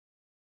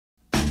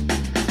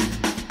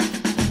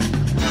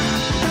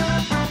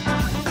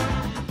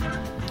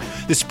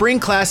The Spring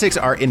Classics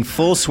are in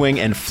full swing,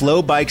 and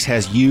Flow Bikes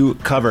has you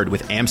covered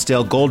with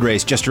Amstel Gold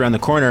Race just around the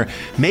corner.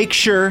 Make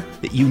sure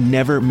that you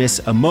never miss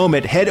a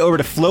moment. Head over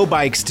to Flow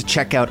Bikes to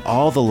check out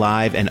all the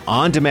live and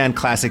on-demand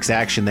classics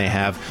action they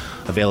have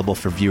available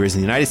for viewers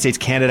in the United States,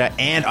 Canada,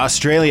 and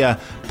Australia.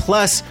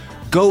 Plus,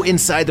 go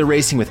inside the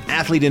racing with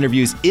athlete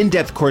interviews,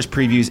 in-depth course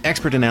previews,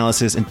 expert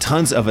analysis, and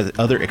tons of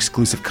other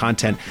exclusive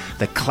content.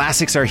 The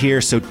classics are here,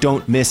 so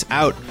don't miss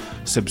out.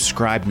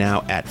 Subscribe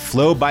now at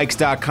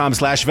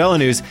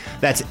flowbikes.com/VeloNews.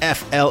 That's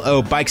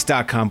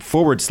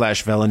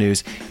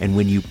flobikes.com/VeloNews. And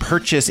when you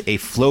purchase a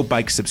Flow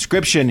Bike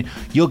subscription,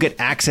 you'll get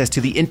access to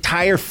the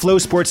entire Flow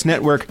Sports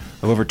network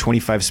of over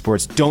 25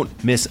 sports.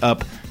 Don't miss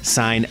up.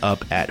 Sign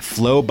up at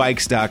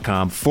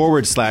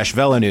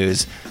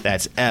flowbikes.com/VeloNews.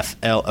 That's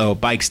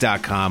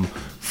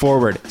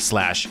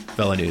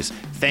flobikes.com/VeloNews.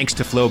 Thanks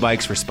to Flow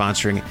Bikes for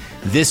sponsoring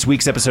this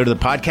week's episode of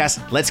the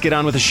podcast. Let's get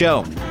on with the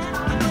show.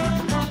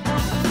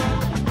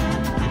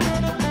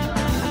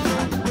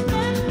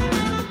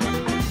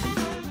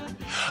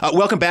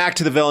 Welcome back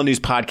to the VeloNews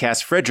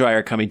podcast. Fred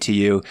Dreier coming to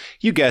you.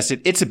 You guessed it.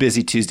 It's a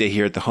busy Tuesday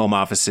here at the home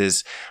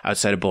offices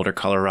outside of Boulder,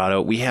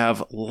 Colorado. We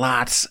have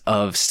lots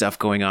of stuff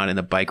going on in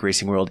the bike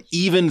racing world,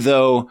 even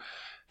though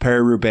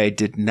Paris-Roubaix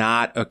did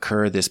not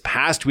occur this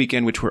past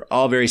weekend, which we're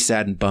all very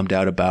sad and bummed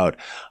out about.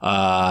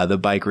 The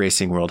bike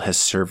racing world has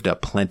served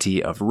up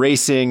plenty of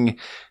racing,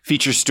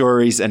 feature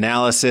stories,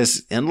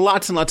 analysis, and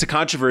lots of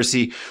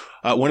controversy.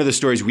 One of the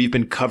stories we've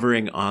been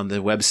covering on the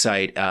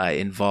website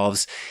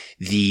involves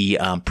the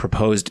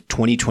proposed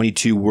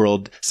 2022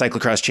 World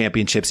Cyclocross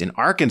Championships in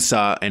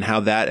Arkansas and how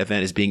that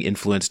event is being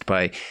influenced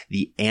by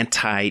the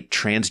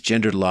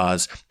anti-transgender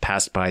laws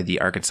passed by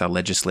the Arkansas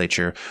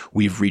legislature.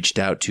 We've reached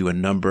out to a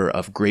number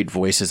of great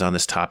voices on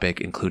this topic,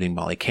 including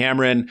Molly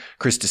Cameron,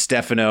 Chris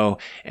DiStefano,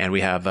 and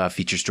we have a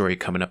feature story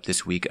coming up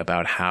this week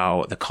about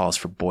how the calls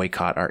for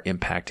boycott are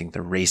impacting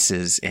the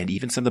races and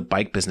even some of the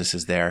bike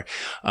businesses there.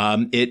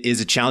 It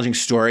is a challenging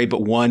story,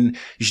 but one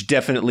you should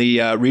definitely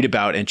read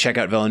about, and check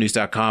out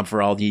velonews.com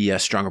for all the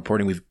strong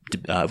reporting we've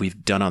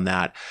done on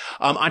that.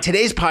 On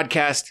today's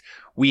podcast,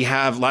 we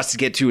have lots to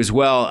get to as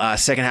well.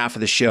 Second half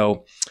of the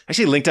show, I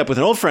actually linked up with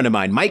an old friend of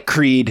mine, Mike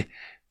Creed,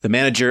 the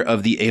manager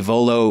of the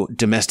Evolo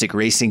domestic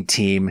racing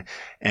team.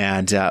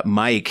 And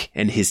Mike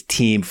and his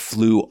team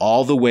flew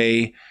all the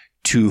way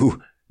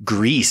to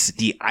Greece,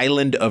 the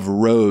island of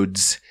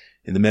Rhodes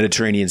in the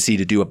Mediterranean Sea,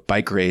 to do a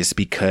bike race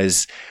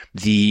because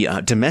the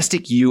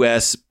domestic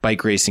U.S.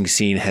 bike racing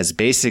scene has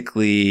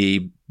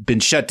basically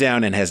been shut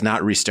down and has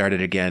not restarted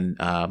again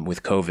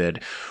with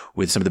COVID,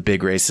 with some of the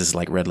big races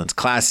like Redlands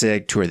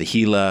Classic, Tour of the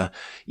Gila,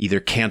 either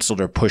canceled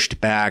or pushed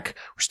back.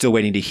 We're still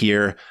waiting to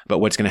hear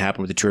about what's going to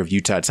happen with the Tour of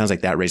Utah. It sounds like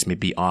that race may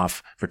be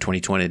off for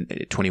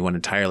 2021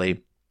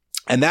 entirely.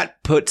 And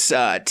that puts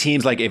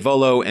teams like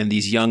Evolo and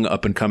these young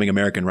up-and-coming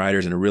American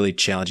riders in a really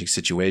challenging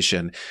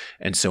situation.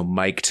 And so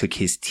Mike took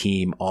his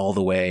team all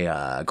the way,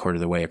 a quarter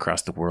of the way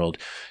across the world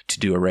to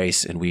do a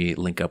race. And we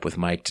link up with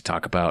Mike to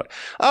talk about,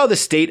 the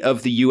state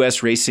of the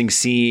U.S. racing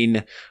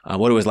scene,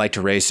 what it was like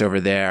to race over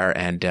there,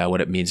 and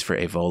what it means for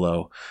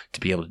Evolo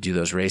to be able to do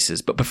those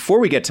races. But before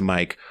we get to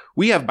Mike,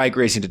 we have bike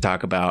racing to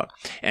talk about.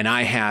 And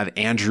I have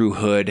Andrew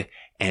Hood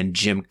and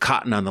Jim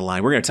Cotton on the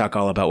line. We're going to talk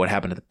all about what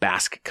happened to the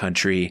Basque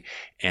Country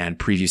and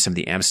preview some of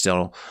the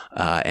Amstel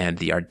and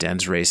the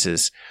Ardennes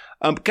races.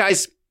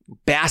 Guys,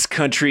 Basque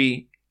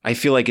Country, I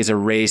feel like, is a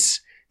race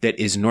that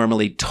is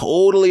normally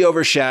totally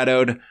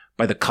overshadowed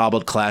by the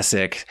Cobbled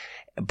Classic,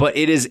 but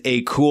it is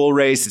a cool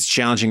race. It's a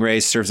challenging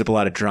race, serves up a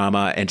lot of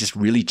drama and just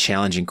really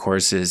challenging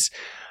courses.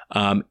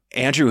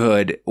 Andrew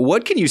Hood,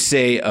 what can you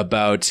say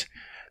about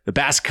the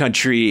Basque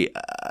Country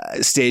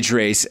stage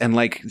race and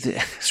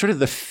sort of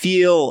the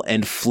feel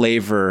and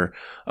flavor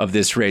of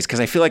this race?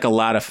 Because I feel like a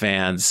lot of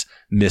fans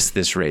miss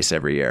this race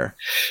every year.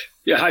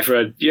 Yeah. Hi,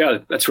 Fred. Yeah,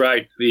 that's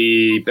right.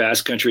 The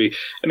Basque Country.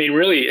 I mean,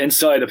 really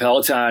inside the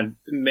peloton,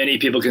 many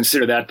people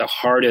consider that the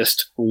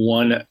hardest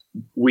 1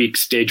 week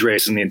stage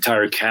race in the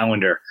entire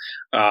calendar.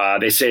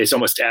 They say it's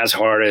almost as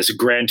hard as a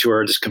Grand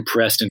Tour, just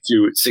compressed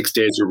into 6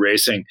 days of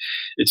racing.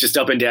 It's just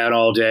up and down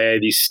all day.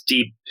 These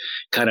steep,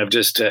 kind of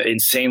just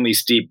insanely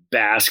steep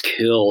Basque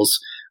hills.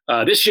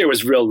 This year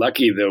was real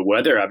lucky, the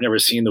weather. I've never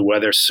seen the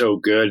weather so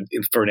good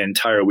for an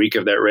entire week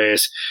of that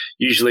race.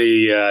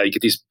 Usually you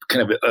get these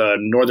kind of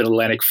northern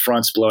Atlantic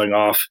fronts blowing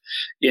off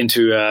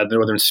into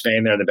northern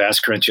Spain there in the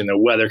Basque Country, and the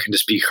weather can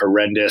just be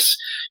horrendous.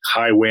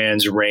 High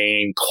winds,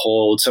 rain,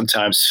 cold,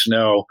 sometimes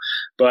snow.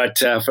 But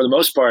for the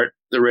most part,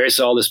 the race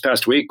all this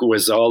past week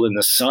was all in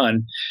the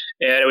sun.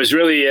 And it's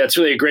really a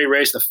great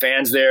race. The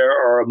fans there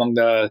are among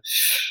the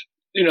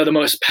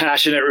most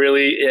passionate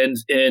really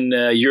in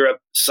Europe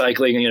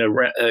cycling,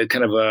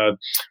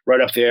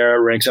 right up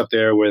there, ranks up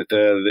there with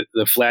the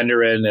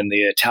Flandrian and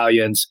the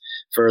Italians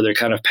for their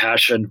kind of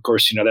passion. Of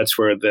course, that's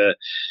where the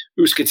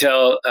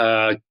Euskaltel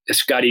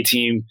Escadi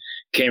team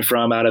came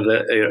from out of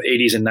the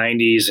 80s and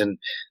 90s, and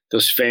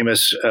those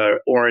famous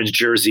orange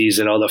jerseys,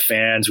 and all the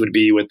fans would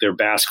be with their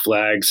Basque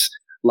flags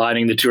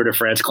lining the Tour de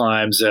France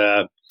climbs.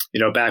 Way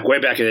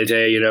back in the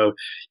day,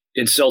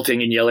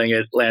 insulting and yelling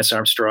at Lance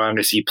Armstrong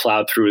as he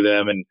plowed through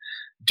them and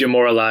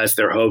demoralized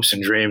their hopes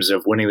and dreams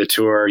of winning the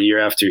Tour year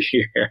after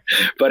year.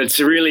 But it's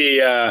really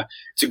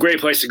it's a great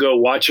place to go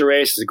watch a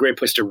race. It's a great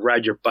place to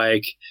ride your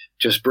bike.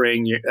 Just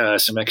bring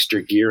some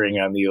extra gearing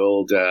on the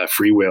old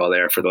freewheel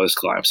there for those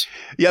climbs.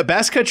 Yeah,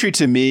 Basque Country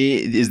to me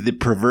is the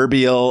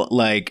proverbial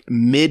like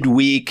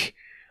midweek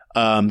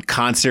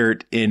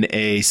concert in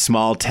a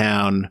small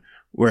town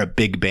where a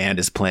big band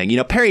is playing. You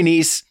know,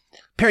 Paris-Nice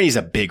is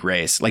a big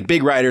race. Like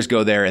big riders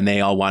go there and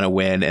they all want to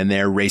win and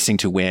they're racing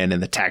to win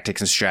and the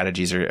tactics and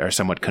strategies are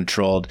somewhat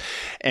controlled.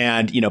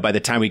 And, you know, by the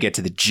time we get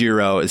to the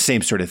Giro, the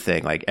same sort of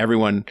thing. Like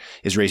everyone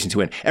is racing to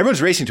win.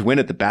 Everyone's racing to win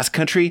at the Basque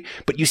Country,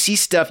 but you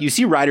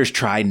see riders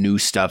try new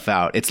stuff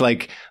out. It's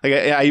like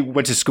I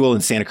went to school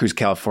in Santa Cruz,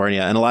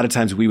 California, and a lot of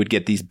times we would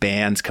get these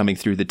bands coming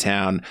through the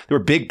town. There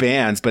were big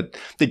bands, but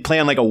they'd play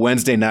on like a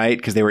Wednesday night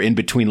because they were in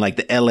between like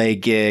the LA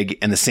gig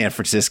and the San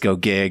Francisco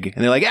gig.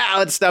 And they're like,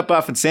 let's stop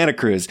off in Santa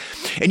Cruz.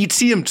 And you'd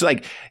see them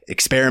like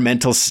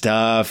experimental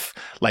stuff,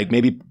 like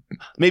maybe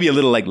a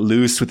little like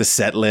loose with the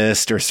set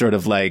list or sort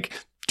of like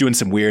doing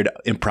some weird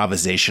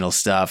improvisational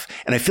stuff.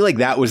 And I feel like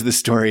that was the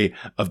story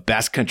of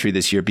Basque Country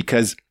this year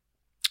because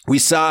we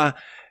saw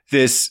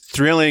this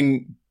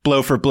thrilling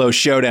blow for blow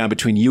showdown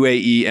between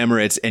UAE,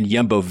 Emirates and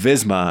Jumbo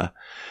Visma.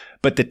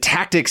 But the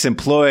tactics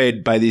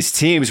employed by these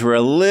teams were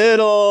a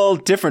little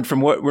different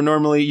from what we're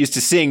normally used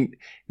to seeing,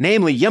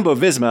 namely Jumbo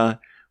Visma,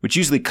 which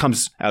usually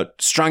comes out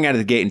strong out of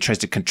the gate and tries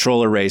to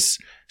control a race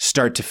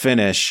start to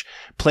finish,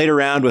 played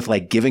around with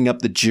like giving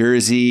up the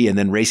jersey and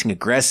then racing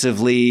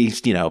aggressively,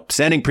 you know,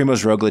 sending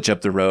Primož Roglič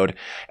up the road.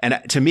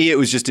 And to me, it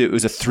was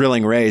a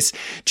thrilling race.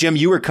 Jim,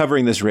 you were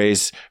covering this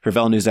race for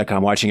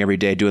VeloNews.com, watching every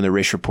day, doing the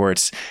race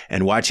reports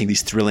and watching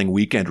these thrilling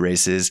weekend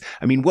races.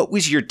 I mean, what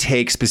was your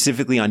take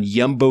specifically on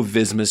Jumbo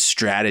Visma's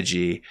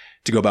strategy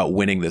to go about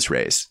winning this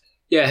race?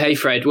 Yeah. Hey,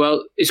 Fred.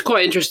 Well, it's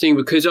quite interesting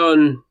because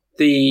on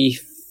the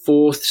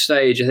fourth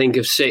stage, I think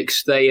of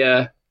six, they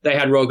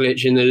had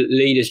Roglič in the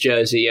leader's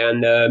jersey,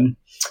 and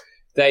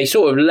they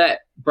sort of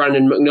let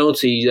Brandon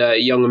McNulty, the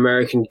young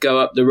American, go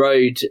up the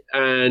road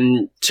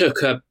and took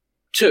the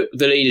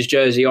leader's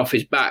jersey off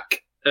his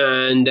back,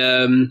 and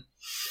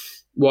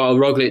while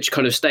Roglič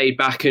kind of stayed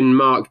back and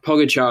marked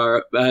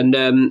Pogačar,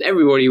 and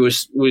everybody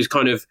was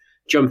kind of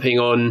jumping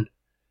on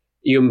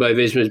Jumbo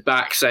Visma's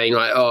back, saying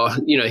like, "Oh,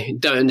 you know,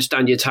 don't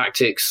understand your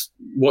tactics.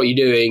 What are you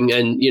doing?"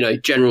 And, you know,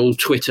 general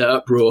Twitter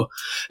uproar.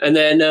 And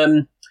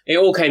then it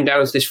all came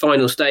down to this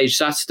final stage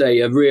Saturday,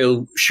 a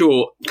real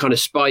short, kind of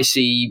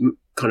spicy,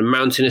 kind of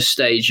mountainous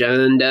stage,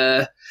 and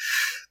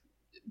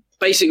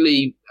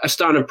basically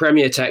Astana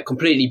Premier Tech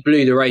completely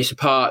blew the race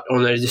apart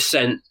on their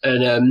descent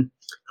and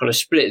kind of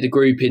split the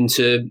group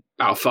into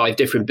about 5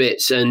 different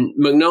bits, and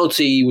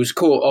McNulty was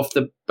caught off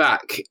the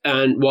back,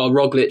 and while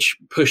Roglič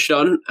pushed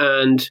on,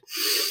 and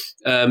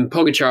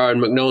Pogačar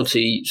and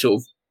McNulty sort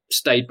of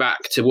stayed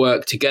back to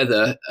work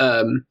together,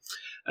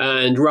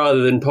 and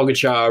rather than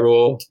Pogačar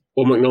or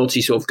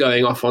McNulty sort of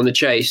going off on the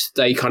chase,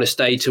 they kind of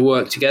stayed to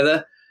work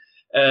together,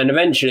 and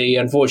eventually,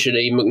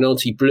 unfortunately,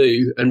 McNulty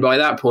blew, and by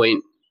that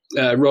point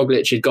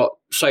Roglič had got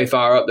so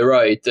far up the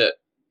road that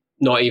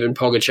not even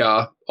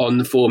Pogačar on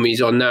the form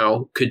he's on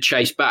now could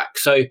chase back.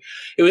 So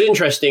it was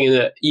interesting in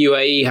that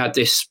UAE had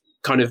this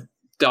kind of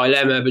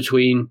dilemma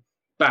between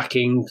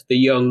backing the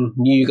young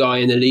new guy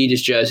in the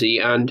leader's jersey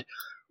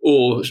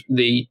or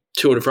the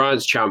Tour de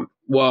France champ,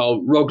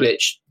 while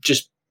Roglič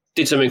just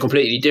did something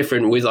completely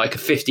different with like a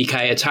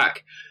 50k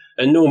attack.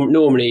 And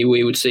normally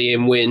we would see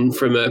him win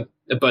from a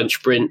bunch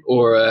sprint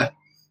or a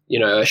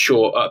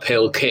short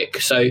uphill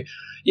kick. So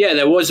yeah,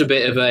 there was a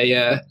bit of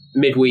a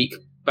midweek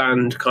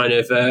band kind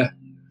of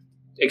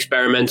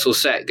experimental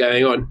set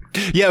going on.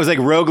 Yeah, it was like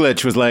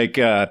Roglič was like,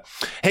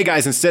 hey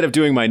guys, instead of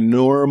doing my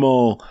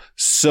normal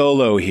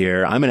solo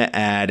here, I'm going to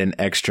add an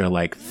extra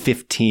like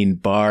 15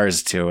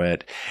 bars to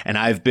it. And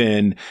I've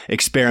been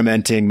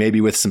experimenting maybe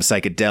with some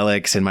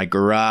psychedelics in my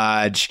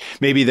garage.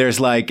 Maybe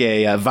there's like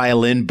a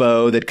violin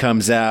bow that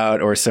comes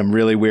out or some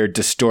really weird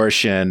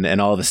distortion.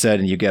 And all of a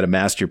sudden you get a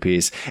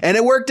masterpiece. And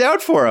it worked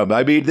out for him.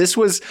 I mean, this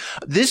was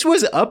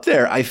up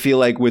there, I feel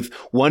like, with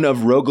one of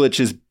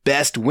Roglič's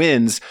best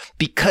wins,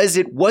 because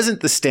it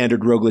wasn't the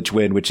standard Roglič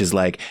win, which is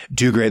like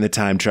do great in the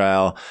time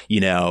trial, you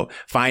know,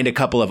 find a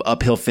couple of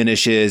uphill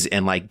finishes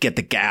and like get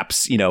the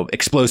gaps, you know,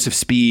 explosive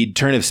speed,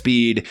 turn of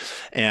speed,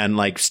 and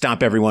like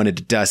stomp everyone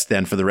into dust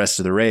then for the rest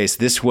of the race.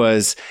 This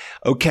was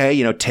okay,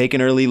 you know, take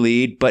an early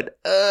lead, but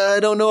I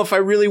don't know if I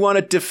really want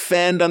to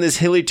defend on this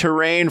hilly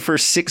terrain for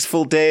 6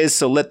 full days.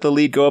 So let the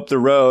lead go up the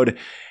road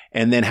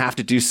and then have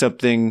to do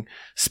something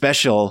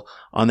special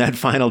on that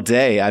final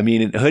day. I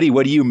mean, Hoodie,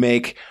 what do you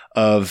make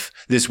of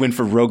this win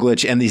for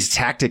Roglič and these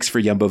tactics for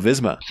Jumbo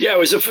Visma? Yeah, it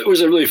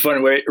was a really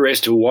fun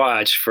race to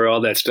watch for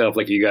all that stuff,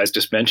 like you guys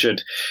just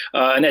mentioned.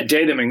 And that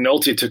day that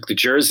McNulty took the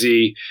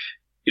jersey,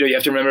 you know, you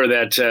have to remember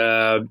that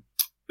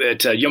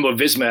Jumbo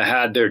Visma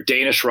had their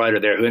Danish rider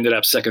there who ended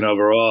up second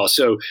overall.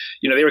 So,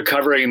 you know, they were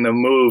covering the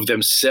move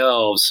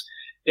themselves.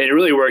 And it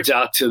really worked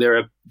out to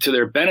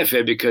their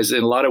benefit, because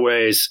in a lot of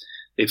ways,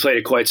 they played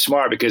it quite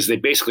smart because they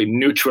basically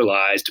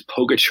neutralized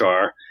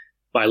Pogačar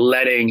by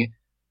letting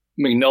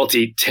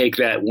McNulty take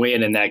that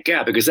win in that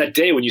gap. Because that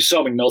day when you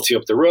saw McNulty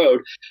up the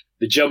road,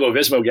 the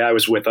Jumbo-Visma guy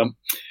was with him.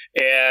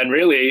 And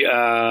really,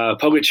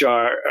 Roglic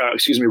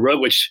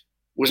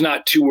was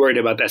not too worried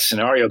about that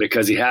scenario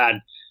because he had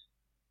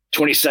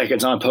 20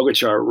 seconds on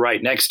Pogačar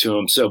right next to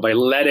him. So by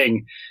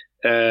letting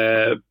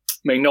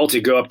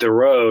McNulty go up the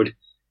road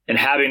and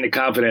having the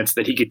confidence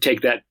that he could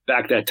take that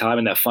back that time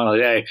in that final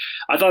day,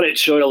 I thought it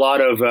showed a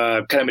lot of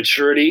kind of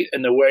maturity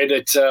in the way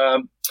that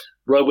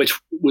Roglic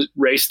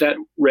raced that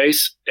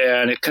race.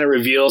 And it kind of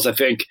reveals, I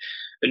think,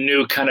 a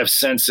new kind of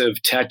sense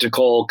of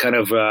technical kind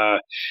of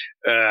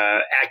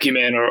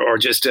acumen or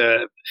just,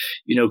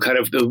 kind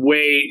of the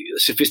way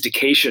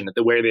sophistication,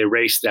 the way they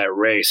raced that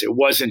race. It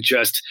wasn't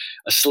just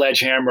a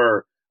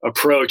sledgehammer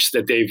approach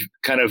that they've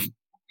kind of,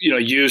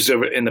 used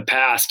over in the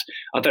past.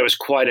 I thought it was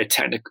quite a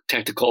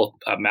technical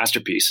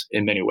masterpiece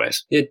in many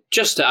ways. Yeah,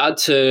 just to add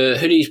to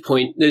Hoodie's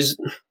point,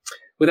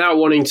 without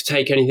wanting to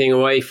take anything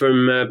away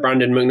from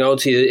Brandon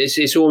McNulty,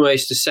 it's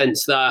almost a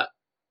sense that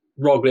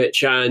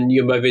Roglic and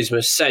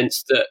Jumbo-Visma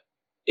sensed that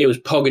it was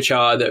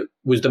Pogačar that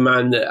was the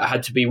man that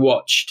had to be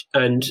watched.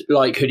 And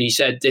like Hoodie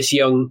said, this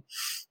young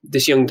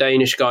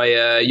Danish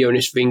guy,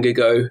 Jonas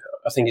Vingegaard,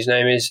 I think his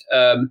name is,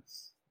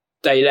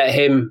 they let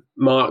him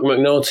mark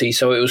McNulty.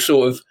 So it was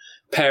sort of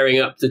pairing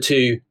up the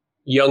two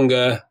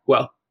younger,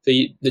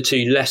 the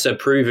two lesser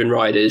proven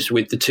riders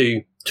with the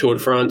two Tour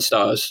de France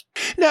stars.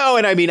 No,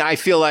 and I mean, I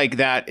feel like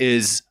that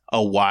is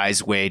a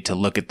wise way to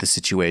look at the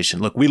situation.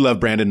 Look, we love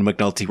Brandon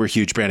McNulty. We're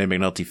huge Brandon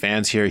McNulty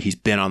fans here. He's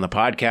been on the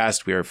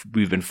podcast.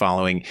 We've been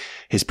following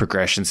his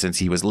progression since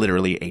he was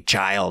literally a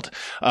child.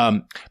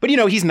 But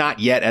he's not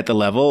yet at the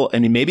level,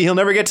 and maybe he'll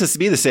never get to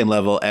be the same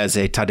level as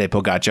a Tadej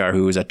Pogačar,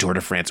 who is a Tour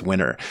de France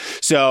winner.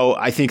 So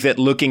I think that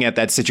looking at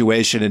that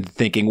situation and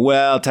thinking,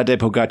 well, Tadej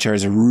Pogačar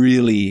is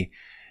really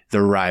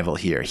the rival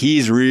here.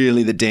 He's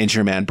really the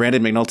danger man.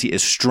 Brandon McNulty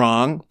is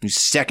strong. He's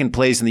second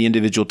place in the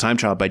individual time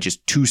trial by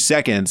just 2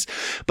 seconds,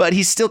 but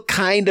he's still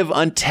kind of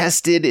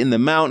untested in the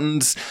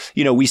mountains.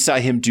 We saw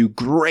him do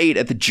great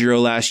at the Giro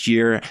last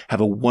year,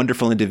 have a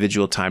wonderful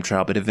individual time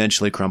trial, but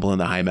eventually crumble in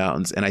the high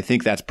mountains. And I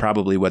think that's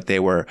probably what they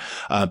were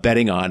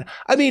betting on.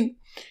 I mean,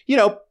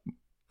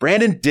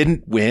 Brandon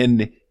didn't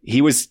win. He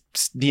was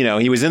in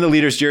the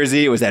leader's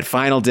jersey. It was that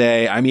final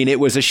day. I mean, it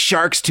was a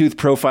shark's tooth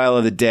profile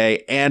of the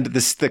day. And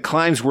the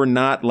climbs were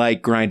not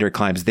like grinder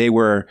climbs. They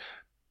were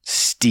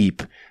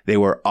steep. They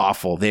were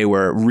awful. They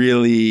were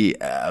really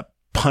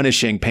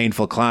punishing,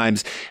 painful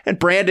climbs. And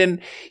Brandon,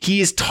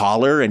 he's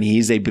taller and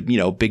he's a,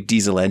 big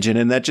diesel engine,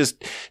 and that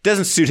just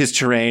doesn't suit his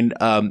terrain.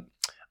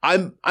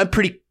 I'm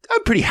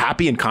pretty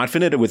happy and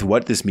confident with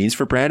what this means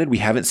for Brandon. We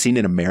haven't seen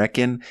an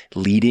American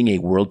leading a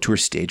World Tour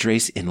stage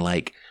race in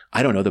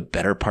the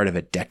better part of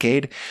a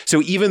decade.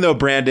 So even though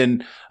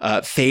Brandon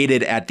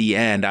faded at the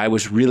end, I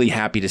was really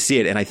happy to see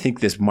it. And I think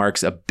this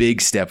marks a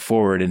big step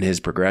forward in his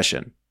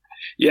progression.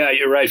 Yeah,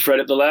 you're right, Fred.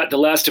 The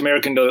last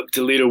American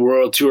to lead a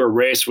World Tour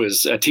race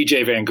was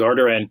TJ Van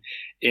Garderen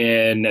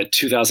in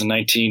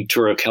 2019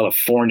 Tour of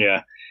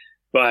California.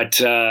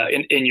 But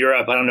in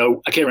Europe, I don't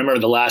know. I can't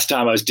remember the last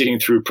time I was digging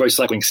through Pro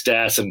Cycling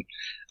Stats, and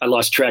I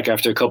lost track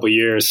after a couple of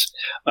years.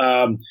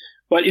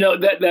 But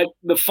that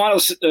the final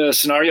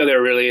scenario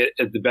there really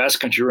at the Basque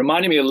Country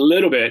reminded me a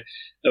little bit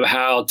of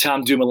how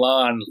Tom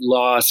Dumoulin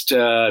lost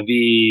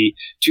the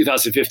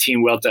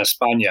 2015 Vuelta a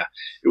España.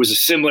 It was a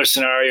similar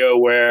scenario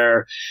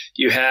where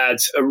you had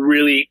a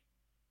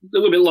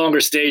little bit longer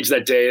stage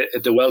that day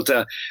at the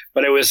Vuelta,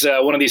 but it was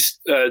one of these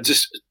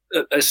just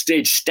a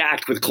stage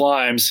stacked with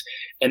climbs,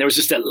 and there was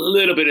just that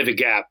little bit of a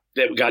gap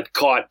that got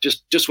caught.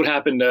 Just what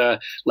happened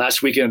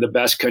last weekend in the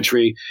Basque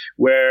Country,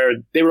 where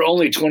they were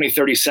only 20,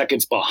 30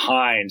 seconds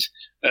behind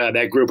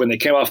that group when they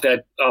came off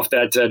that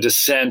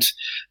descent.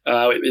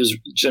 It was,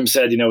 Jim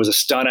said, it was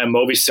Astana and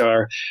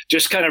Movistar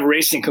just kind of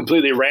racing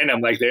completely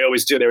random like they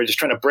always do. They were just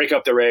trying to break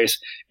up the race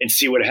and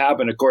see what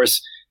happened. Of course,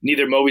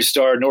 neither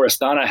Movistar nor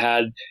Astana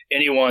had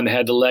anyone that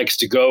had the legs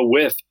to go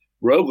with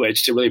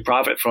Roglic to really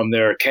profit from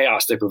their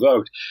chaos they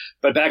provoked.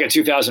 But back in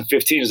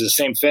 2015, it was the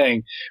same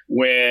thing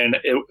when,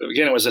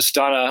 it was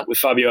Astana with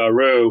Fabio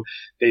Aru.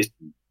 They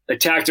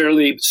attacked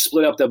early,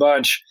 split up the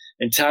bunch,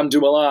 and Tom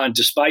Dumoulin,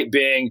 despite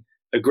being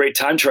a great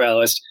time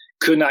trialist,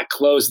 could not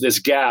close this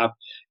gap.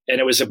 And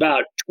it was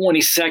about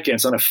 20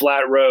 seconds on a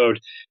flat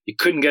road. He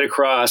couldn't get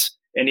across,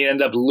 and he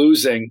ended up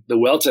losing the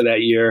Vuelta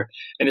that year.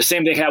 And the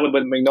same thing happened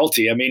with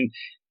McNulty. I mean,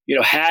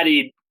 had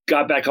he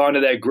got back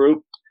onto that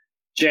group,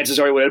 chances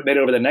are he would have made it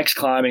over the next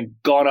climb and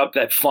gone up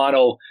that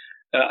final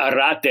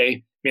Arrate.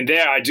 I mean,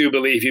 there I do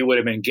believe he would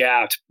have been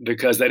gapped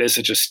because that is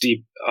such a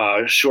steep,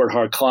 short,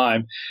 hard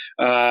climb.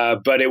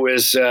 But it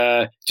was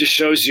just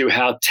shows you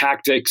how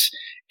tactics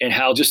and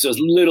how just those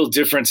little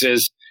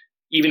differences,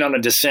 even on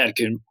a descent,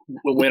 can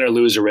win or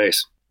lose a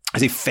race.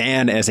 as a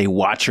fan, as a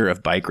watcher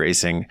of bike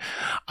racing,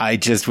 I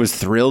just was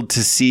thrilled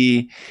to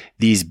see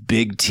these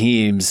big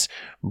teams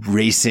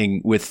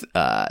racing with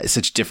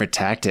such different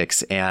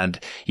tactics and,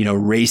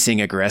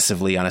 racing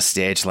aggressively on a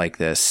stage like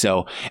this.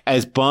 So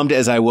as bummed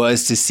as I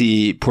was to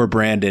see poor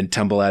Brandon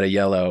tumble out of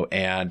yellow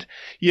and,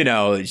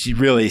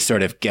 really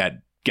sort of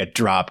get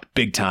dropped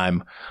big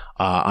time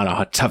on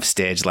a tough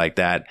stage like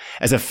that.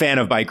 As a fan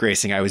of bike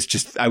racing, I was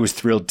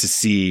thrilled to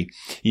see,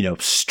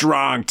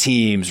 strong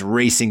teams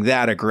racing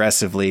that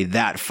aggressively,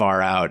 that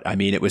far out. I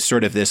mean, it was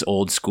sort of this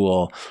old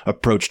school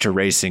approach to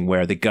racing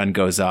where the gun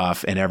goes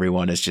off and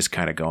everyone is just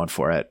kind of going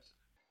for it.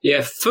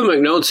 Yeah, for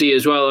McNulty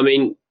as well. I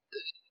mean,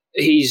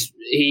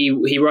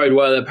 he rode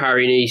well at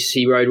Paris-Nice.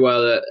 He rode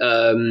well at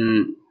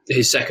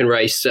his second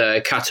race,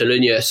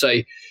 Catalunya.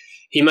 So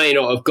he may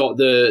not have got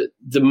the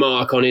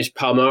mark on his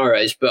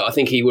palmares, but I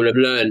think he would have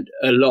learned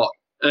a lot.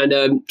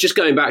 And just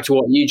going back to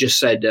what you just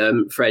said,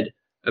 Fred,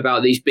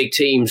 about these big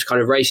teams kind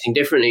of racing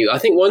differently, I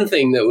think one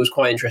thing that was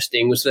quite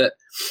interesting was that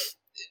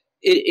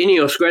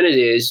Ineos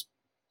Grenadiers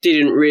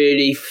didn't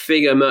really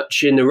figure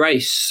much in the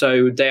race.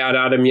 So they had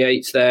Adam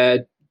Yates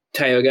there,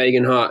 Tao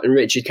Geoghegan Hart and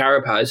Richard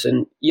Carapaz,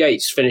 and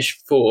Yates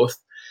finished fourth.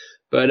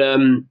 But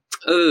other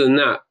than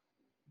that,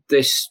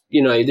 this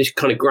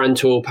kind of Grand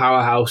Tour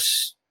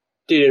powerhouse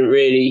didn't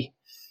really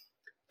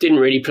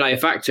play a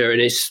factor, and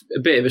it's a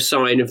bit of a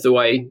sign of the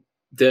way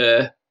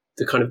the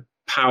kind of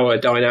power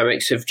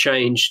dynamics have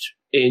changed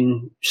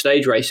in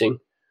stage racing.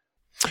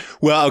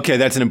 Well, okay,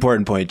 that's an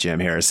important point, Jim,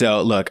 here.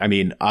 So look, I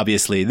mean,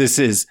 obviously this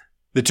is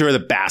the Tour of the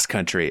Basque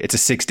Country. It's a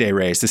 6-day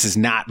race. This is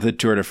not the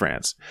Tour de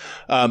France.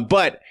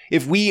 But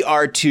if we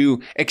are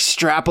to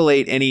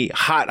extrapolate any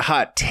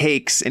hot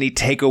takes, any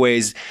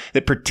takeaways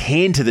that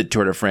pertain to the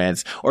Tour de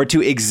France, or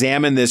to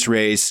examine this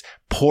race,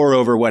 pore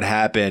over what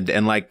happened,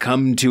 and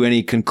come to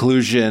any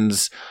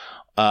conclusions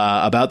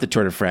about the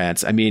Tour de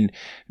France, I mean,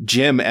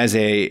 Jim, as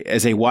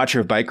a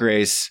watcher of bike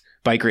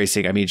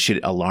racing, I mean, should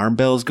alarm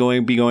bells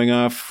be going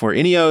off for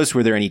Ineos?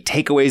 Were there any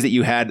takeaways that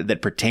you had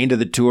that pertain to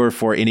the Tour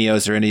for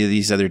Ineos or any of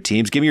these other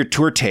teams? Give me your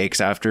Tour takes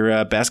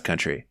after Basque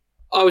Country.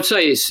 I would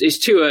say it's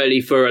too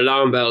early for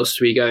alarm bells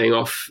to be going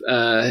off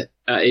at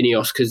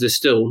Ineos because there's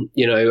still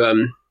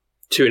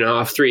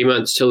 2.5, 3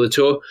 months till the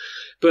Tour.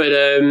 But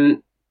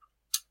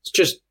it's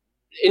just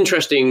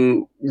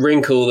interesting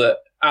wrinkle that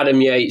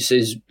Adam Yates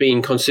has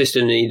been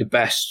consistently the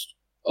best,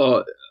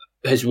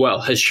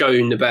 has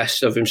shown the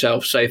best of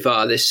himself so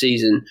far this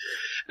season.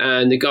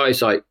 And the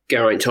guys like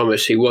Geraint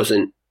Thomas, who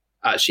wasn't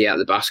actually at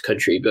the Basque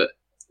Country, but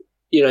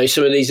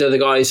some of these other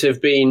guys have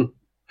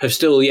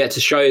still yet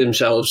to show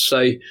themselves. So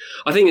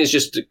I think there's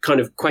just kind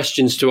of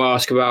questions to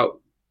ask about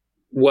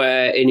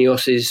where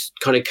Ineos's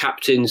kind of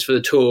captains for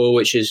the Tour,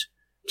 which is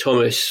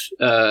Thomas,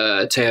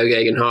 Tao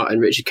Geoghegan Hart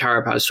and Richard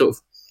Carapaz, sort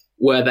of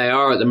where they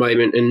are at the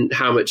moment and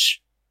how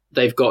much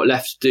they've got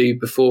left to do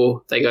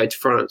before they go to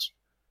France.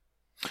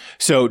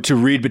 So to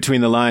read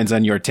between the lines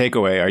on your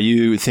takeaway, are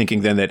you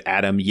thinking then that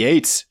Adam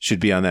Yates should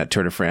be on that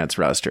Tour de France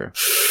roster?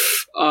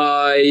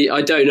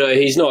 I don't know.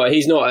 He's not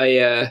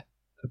a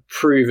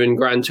proven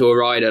Grand Tour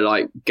rider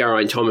like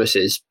Geraint Thomas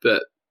is,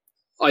 but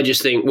I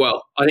just think,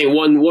 I think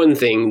one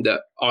thing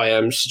that I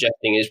am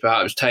suggesting is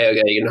perhaps Tao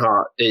Geoghegan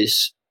Hart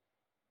is,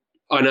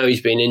 I know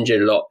he's been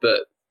injured a lot,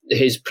 but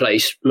his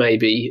place may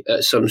be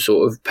at some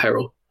sort of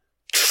peril.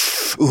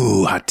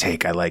 Ooh, hot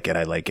take. I like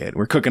it.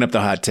 We're cooking up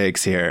the hot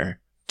takes here.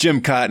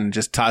 Jim Cotton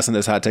just tossing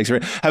those hot takes. How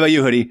about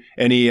you, Hoodie?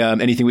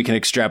 Anything we can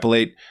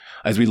extrapolate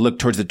as we look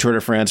towards the Tour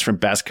de France from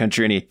Basque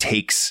Country? Any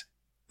takes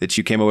that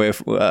you came away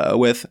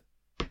with?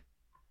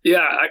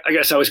 Yeah, I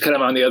guess I was kind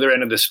of on the other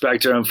end of the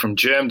spectrum from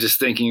Jim, just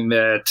thinking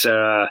that,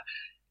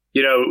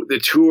 the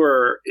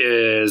Tour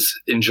is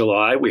in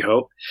July, we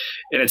hope,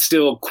 and it's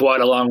still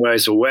quite a long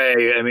ways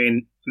away. I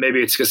mean,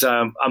 maybe it's because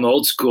I'm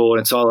old school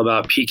and it's all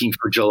about peaking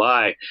for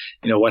July.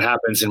 What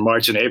happens in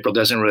March and April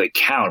doesn't really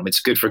count. It's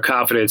good for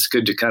confidence,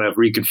 good to kind of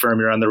reconfirm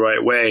you're on the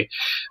right way.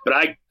 But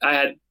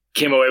I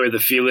came away with the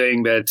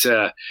feeling that,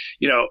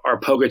 our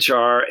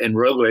Pogačar and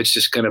Roglic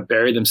just kind of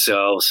bury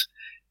themselves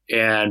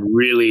and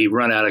really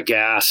run out of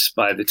gas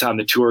by the time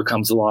the Tour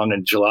comes along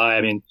in July.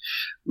 I mean,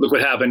 look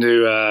what happened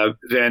to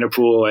Van der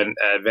Poel and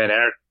Van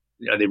Aert.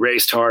 They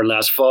raced hard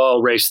last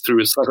fall, raced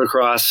through a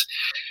cyclocross,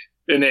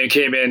 and then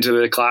came into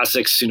the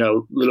classics,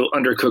 little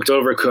undercooked,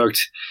 overcooked.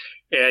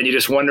 And you're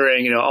just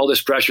wondering, all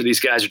this pressure these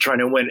guys are trying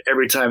to win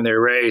every time they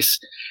race.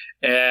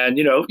 And,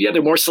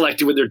 they're more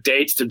selective with their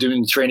dates. They're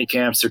doing training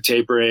camps, they're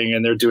tapering,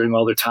 and they're doing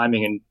all their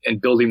timing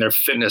and building their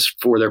fitness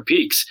for their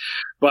peaks.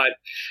 But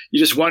you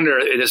just wonder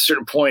at a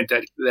certain point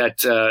that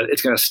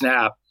it's going to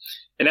snap.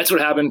 And that's what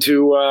happened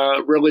to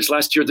Roglic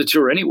last year at the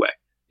Tour anyway.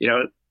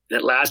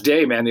 That last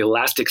day, man, the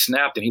elastic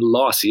snapped and he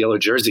lost the yellow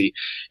jersey.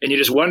 And you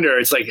just wonder,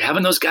 it's like,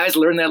 haven't those guys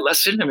learned that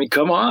lesson? I mean,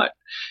 come on.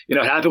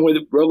 It happened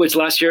with Roglic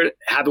last year. It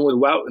happened with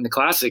Wout in the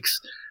classics.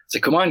 It's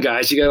like, come on,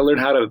 guys, you got to learn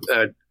how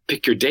to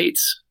pick your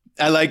dates.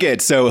 I like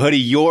it. So, Hoodie,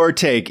 your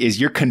take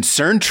is you're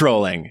concern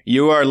trolling.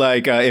 You are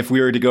like, if we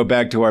were to go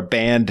back to our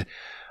band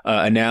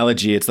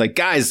analogy, it's like,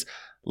 guys,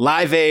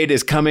 Live Aid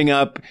is coming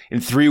up in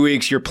 3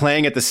 weeks. You're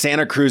playing at the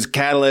Santa Cruz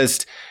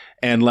Catalyst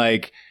and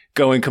like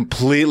going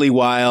completely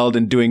wild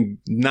and doing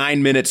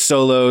 9-minute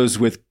solos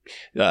with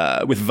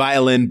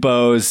violin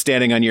bows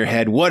standing on your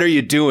head. What are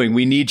you doing?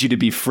 We need you to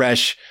be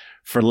fresh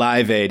for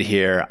Live Aid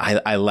here.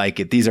 I like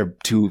it. These are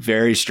two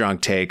very strong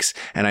takes,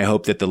 and I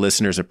hope that the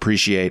listeners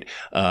appreciate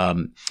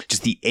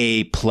just the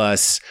A+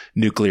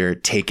 nuclear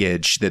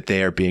takeage that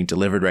they are being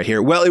delivered right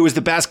here. Well, it was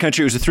the Basque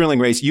Country. It was a thrilling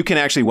race. You can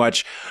actually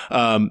watch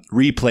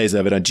replays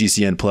of it on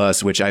GCN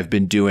Plus, which I've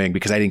been doing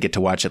because I didn't get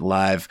to watch it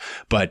live,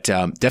 but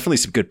definitely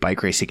some good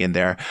bike racing in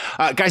there.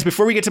 Guys,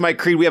 before we get to Mike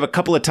Creed, we have a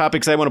couple of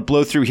topics I want to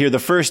blow through here. The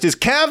first is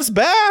Cav's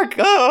back.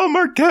 Oh,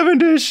 Mark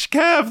Cavendish,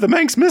 Cav, the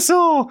Manx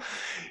Missile.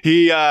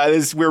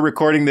 We're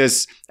recording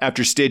this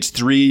after stage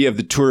 3 of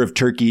the Tour of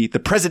Turkey, the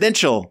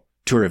presidential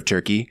Tour of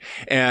Turkey.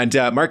 And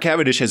Mark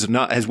Cavendish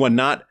has won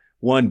not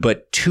one,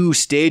 but 2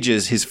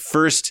 stages. His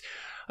first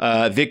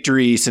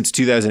victory since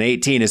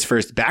 2018, his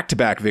first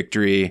back-to-back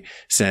victory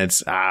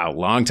since a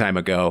long time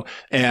ago.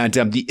 And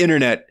the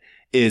internet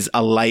is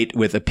alight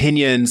with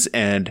opinions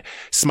and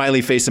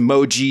smiley face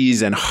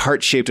emojis and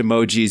heart-shaped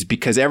emojis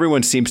because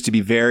everyone seems to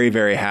be very,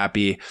 very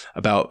happy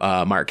about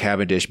Mark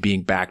Cavendish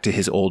being back to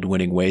his old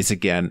winning ways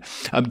again.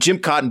 Jim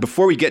Cotton,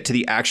 before we get to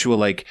the actual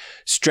like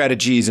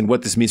strategies and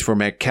what this means for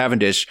Mark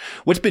Cavendish,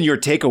 what's been your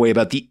takeaway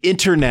about the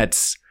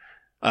internet's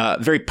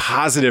very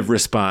positive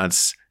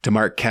response to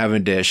Mark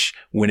Cavendish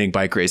winning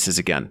bike races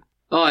again?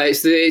 Oh,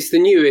 it's the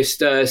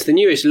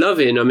newest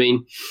loving. I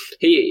mean,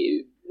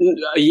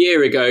 a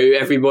year ago,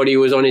 everybody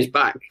was on his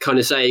back, kind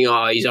of saying,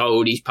 "Oh, he's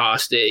old, he's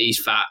past it, he's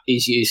fat,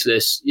 he's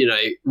useless." You know,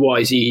 why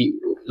is he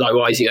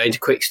going to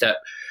Quick Step,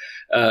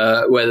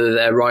 whether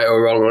they're right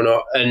or wrong or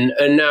not?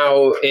 And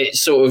now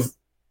it's sort of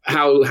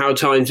how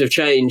times have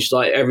changed.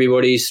 Like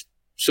everybody's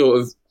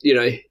sort of, you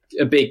know,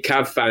 a big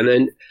Cav fan,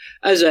 and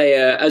as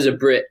a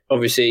Brit,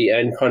 obviously,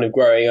 and kind of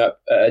growing up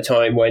at a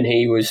time when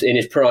he was in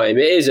his prime,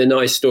 it is a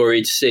nice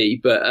story to see,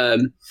 but.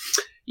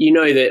 You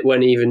know that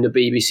when even the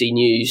BBC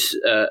News,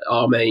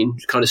 our main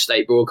kind of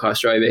state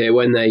broadcaster over here,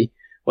 when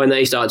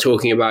they start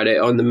talking about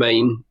it on the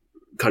main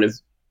kind of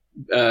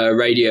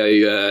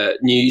radio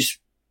news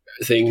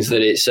things,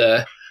 that it's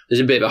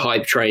there's a bit of a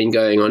hype train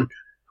going on.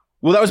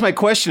 Well, that was my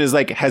question: is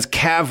like, has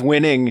Cav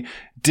winning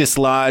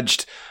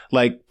dislodged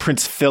like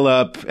Prince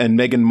Philip and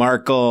Meghan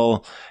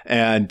Markle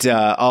and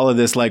all of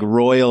this like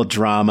royal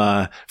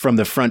drama from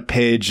the front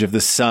page of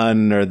the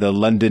Sun or the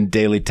London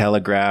Daily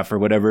Telegraph or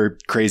whatever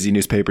crazy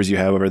newspapers you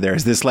have over there?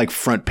 Is this like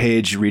front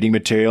page reading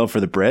material for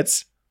the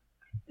Brits?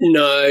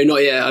 No, not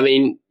yet. I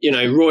mean, you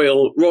know,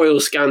 royal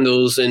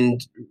scandals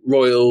and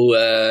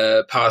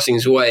royal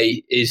passings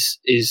away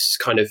is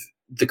kind of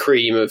the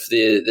cream of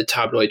the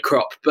tabloid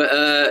crop.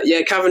 But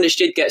yeah, Cavendish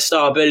did get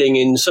star billing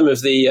in some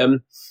of the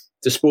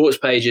sports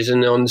pages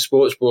and on the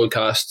sports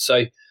broadcasts.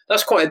 So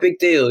that's quite a big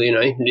deal, you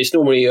know. It's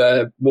normally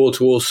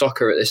wall-to-wall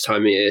soccer at this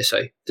time of year,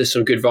 so there's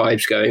some good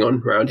vibes going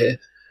on around here.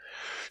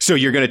 So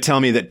you're going to tell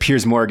me that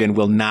Piers Morgan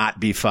will not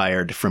be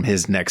fired from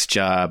his next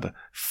job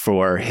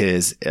for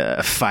his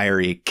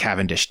fiery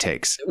Cavendish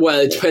takes?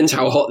 Well, it depends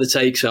how hot the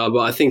takes are,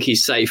 but I think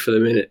he's safe for the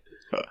minute.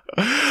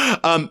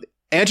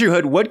 Andrew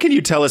Hood, what can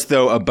you tell us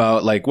though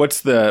about like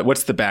what's the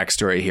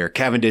backstory here?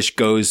 Cavendish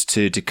goes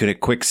to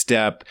Quick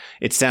Step.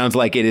 It sounds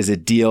like it is a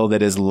deal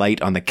that is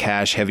light on the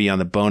cash, heavy on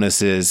the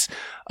bonuses.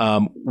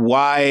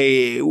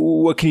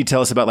 What can you tell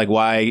us about like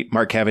why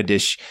Mark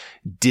Cavendish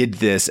did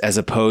this as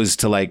opposed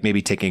to like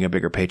maybe taking a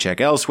bigger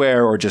paycheck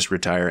elsewhere or just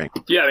retiring?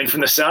 Yeah, I mean,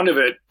 from the sound of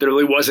it, there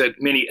really wasn't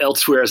many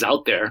elsewheres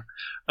out there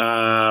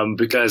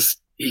because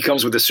he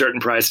comes with a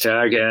certain price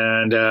tag.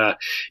 And,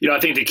 you know, I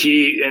think the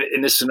key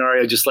in this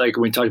scenario, just like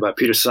when we talked about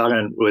Peter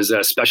Sagan, was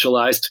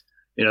Specialized.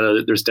 You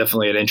know, there's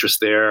definitely an interest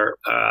there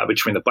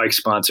between the bike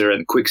sponsor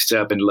and Quick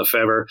Step and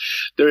Lefebvre.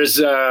 There's,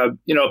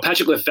 you know,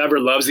 Patrick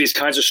Lefebvre loves these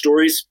kinds of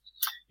stories.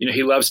 You know,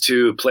 he loves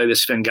to play the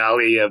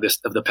Svengali of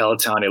the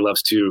peloton. He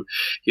loves to,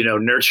 you know,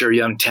 nurture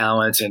young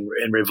talents and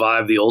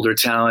revive the older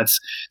talents.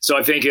 So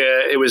I think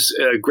it was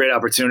a great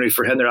opportunity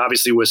for him. There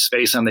obviously was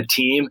space on the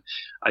team.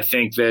 I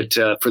think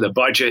that for the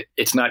budget,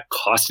 it's not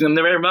costing them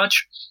very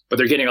much, but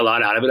they're getting a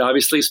lot out of it,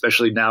 obviously,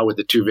 especially now with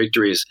the 2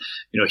 victories,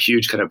 you know,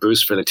 huge kind of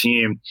boost for the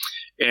team.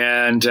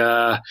 And,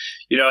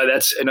 you know,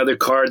 that's another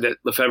card that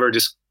Lefebvre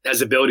just has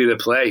the ability to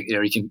play. You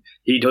know,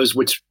 he knows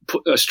which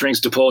strings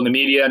to pull in the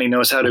media, and he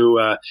knows how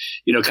to,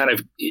 you know, kind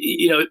of,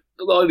 you know,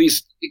 a lot of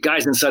these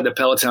guys inside the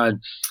peloton,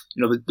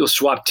 you know, they'll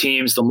swap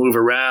teams, they'll move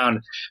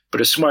around,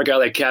 but a smart guy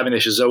like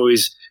Cavendish is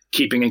always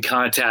keeping in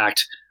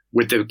contact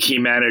with the key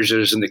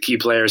managers and the key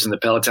players in the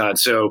peloton.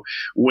 So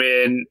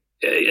when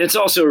it's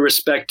also a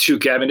respect to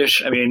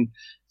Cavendish. I mean,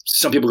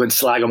 some people can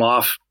slag him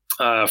off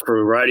for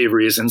a variety of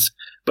reasons,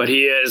 but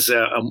he is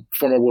a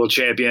former world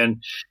champion,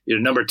 you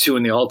know, number 2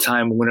 in the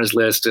all-time winners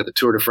list at the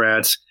Tour de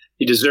France.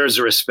 He deserves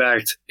the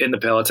respect in the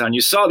peloton.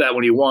 You saw that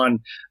when he won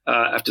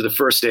after the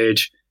first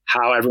stage,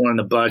 how everyone in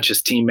the bunch,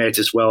 his teammates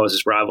as well as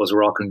his rivals,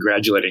 were all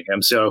congratulating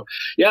him. So,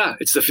 yeah,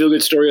 it's the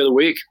feel-good story of the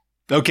week.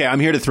 Okay, I'm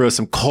here to throw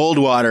some cold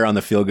water on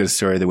the feel-good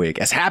story of the week.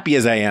 As happy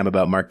as I am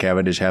about Mark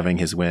Cavendish having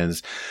his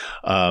wins,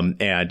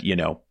 and, you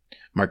know,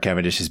 Mark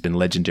Cavendish has been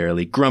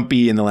legendarily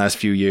grumpy in the last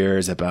few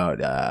years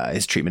about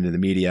his treatment in the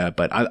media,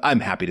 but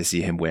I'm happy to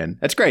see him win.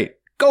 That's great.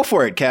 Go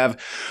for it, Kev.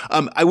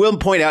 I will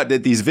point out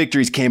that these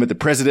victories came at the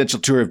presidential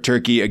tour of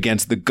Turkey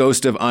against the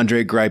ghost of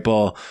Andre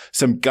Greipel,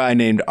 some guy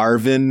named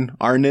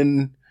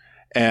Arnen,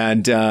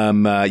 and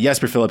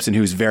Jesper Philipsen,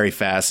 who's very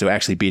fast. So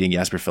actually beating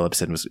Jesper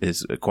Philipsen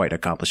is quite an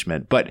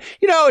accomplishment. But,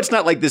 you know, it's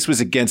not like this was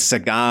against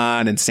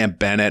Sagan and Sam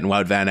Bennett and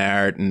Wout van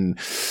Aert and,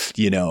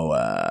 you know,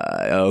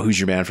 who's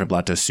your man from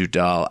Lotto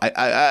Soudal.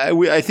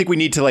 I think we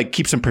need to like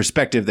keep some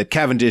perspective that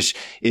Cavendish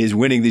is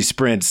winning these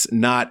sprints,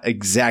 not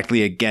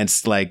exactly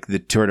against like the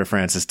Tour de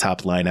France's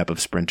top lineup of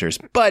sprinters.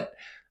 But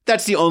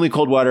that's the only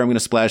cold water I'm going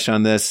to splash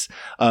on this.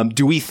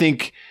 Do we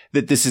think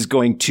that this is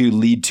going to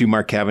lead to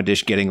Mark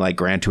Cavendish getting like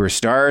Grand Tour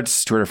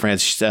starts, Tour de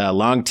France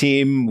long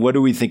team? What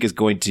do we think is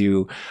going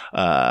to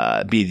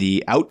be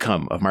the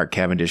outcome of Mark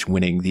Cavendish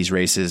winning these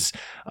races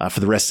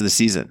for the rest of the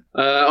season?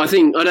 I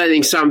don't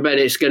think Sam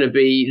Bennett's going to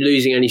be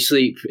losing any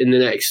sleep in the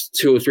next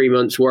 2 or 3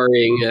 months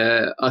worrying.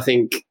 I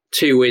think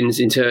 2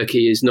 wins in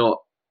Turkey is not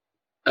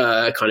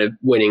kind of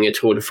winning a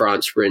Tour de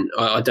France sprint.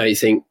 I don't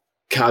think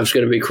Cav's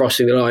going to be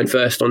crossing the line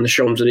first on the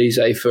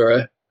Champs-Élysées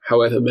for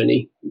however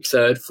many,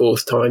 3rd,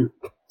 4th time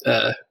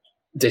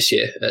this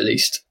year at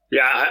least.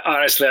 Yeah,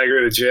 honestly, I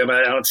agree with Jim.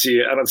 I don't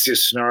see a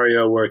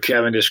scenario where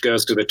Cavendish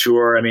goes to the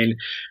Tour. I mean,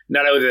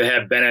 not only do they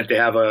have Bennett, they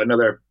have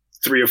another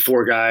 3 or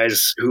 4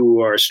 guys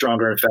who are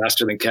stronger and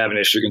faster than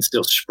Cavendish who can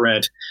still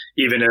sprint,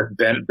 even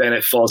if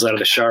Bennett falls out of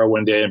the shower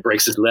one day and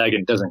breaks his leg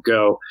and doesn't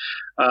go.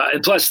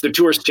 And plus, the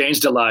Tour's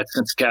changed a lot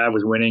since Cav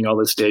was winning all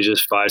the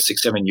stages 5,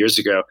 6, 7 years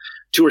ago.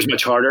 Tour's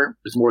much harder.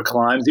 There's more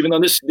climbs, even though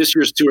this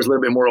year's Tour is a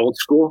little bit more old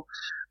school.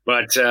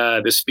 But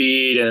the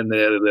speed and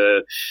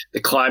the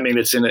climbing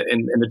that's in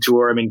the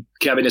Tour, I mean,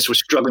 Cavendish was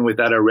struggling with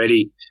that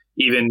already,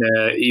 even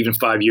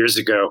 5 years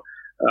ago.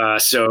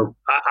 So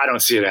I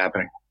don't see it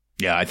happening.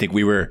 Yeah, I think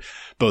we were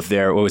both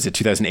there. What was it,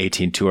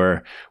 2018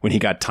 Tour, when he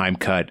got time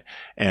cut,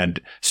 and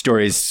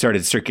stories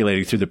started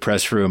circulating through the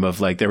press room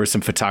of like there were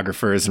some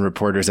photographers and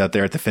reporters out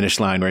there at the finish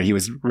line where he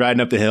was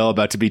riding up the hill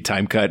about to be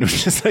time cut and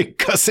was just like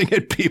cussing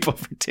at people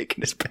for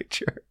taking his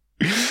picture.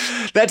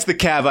 That's the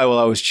Cav I will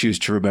always choose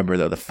to remember,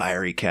 though, the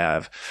fiery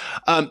Cav.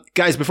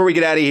 Guys, before we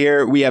get out of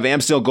here, we have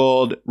Amstel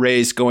Gold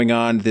race going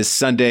on this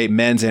Sunday,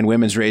 men's and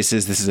women's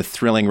races. This is a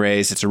thrilling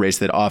race. It's a race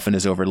that often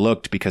is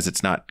overlooked because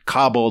it's not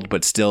cobbled,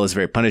 but still is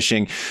very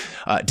punishing.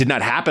 Did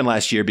not happen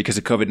last year because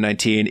of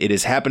COVID-19. It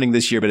is happening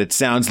this year, but it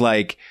sounds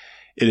like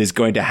it is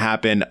going to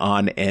happen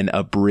on an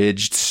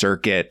abridged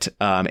circuit.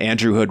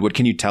 Andrew Hood, what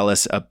can you tell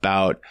us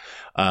about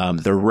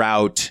the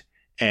route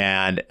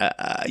and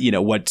you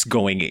know what's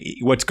going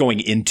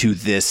into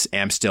this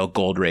Amstel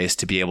Gold race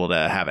to be able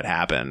to have it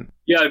happen?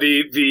 Yeah,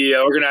 the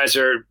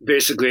organizer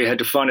basically had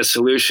to find a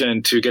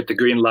solution to get the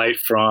green light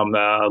from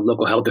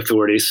local health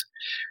authorities.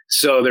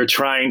 So they're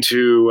trying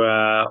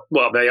to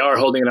they are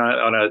holding it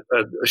on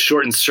a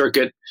shortened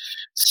circuit,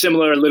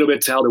 similar a little bit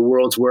to how the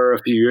Worlds were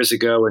a few years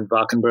ago in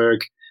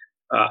Valkenburg.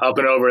 Up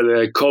and over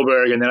the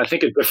Kohlberg, and then I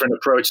think a different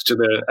approach to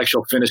the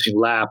actual finishing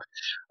lap.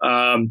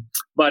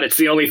 But it's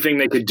the only thing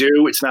they could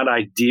do. It's not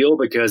ideal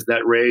because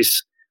that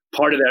race,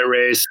 part of that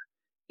race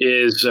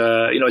is,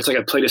 it's like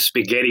a plate of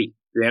spaghetti,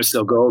 the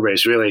Amstel Gold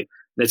race, really.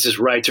 And it's just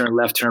right turn,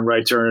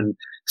 right turn,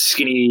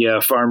 skinny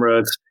farm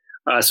roads.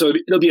 So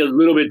it'll be a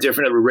little bit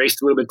different. It'll be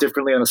raced a little bit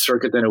differently on a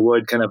circuit than it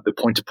would kind of the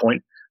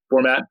point-to-point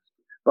format.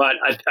 But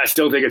I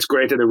still think it's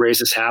great that the race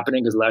is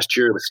happening because last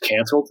year it was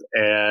canceled.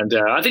 And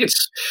I think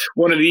it's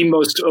one of the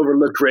most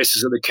overlooked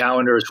races of the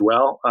calendar as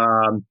well.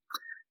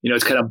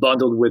 It's kind of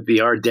bundled with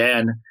the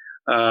Ardennes.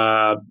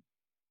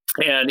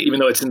 And even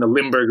though it's in the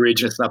Limburg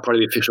region, it's not part of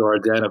the official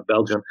Ardennes of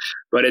Belgium.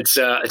 But it's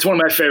one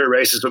of my favorite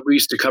races. But we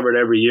used to cover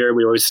it every year.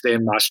 We always stay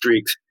in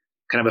Maastricht,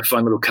 kind of a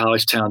fun little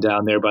college town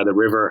down there by the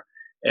river,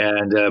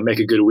 and make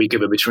a good week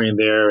of it between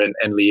there and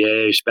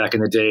Liège back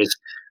in the days.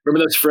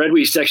 Remember those, Fred?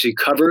 We used to actually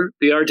cover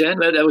the Ardennes.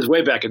 That was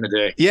way back in the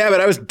day. Yeah, but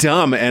I was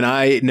dumb, and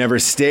I never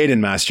stayed in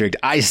Maastricht.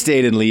 I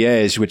stayed in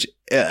Liège, which,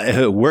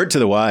 word to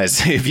the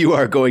wise, if you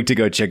are going to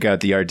go check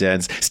out the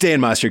Ardennes, stay in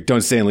Maastricht,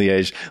 don't stay in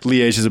Liège.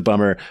 Liège is a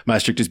bummer.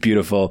 Maastricht is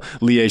beautiful.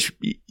 Liège,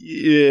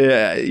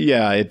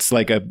 yeah, it's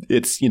like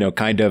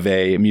kind of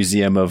a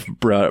museum of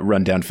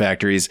rundown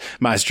factories.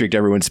 Maastricht,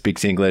 everyone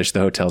speaks English. The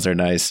hotels are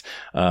nice.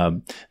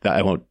 I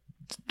won't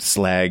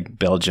slag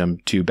Belgium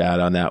too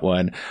bad on that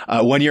one.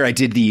 One year I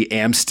did the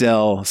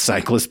Amstel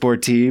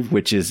Cyclosportive,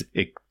 which is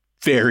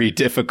very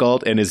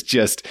difficult and is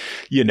just,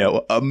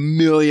 a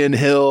million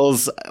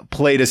hills,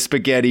 plate of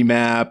spaghetti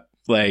map.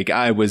 Like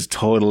I was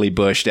totally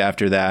bushed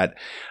after that.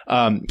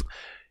 I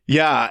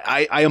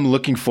am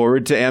looking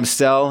forward to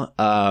Amstel.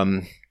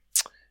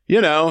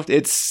 There's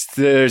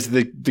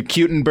the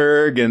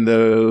Kutenberg and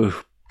the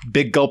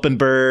Big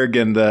Gulpenberg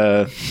and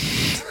the,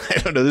 I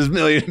don't know, there's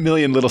a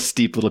million little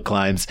steep little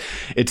climbs.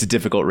 It's a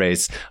difficult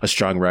race. A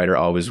strong rider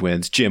always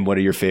wins. Jim, what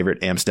are your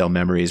favorite Amstel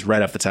memories?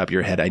 Right off the top of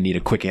your head, I need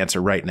a quick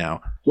answer right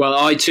now. Well,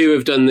 I too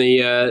have done the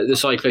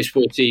Cyclo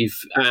Sportive,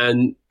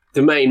 and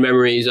the main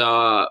memories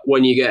are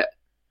when you get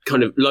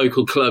kind of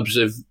local clubs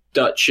of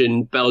Dutch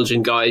and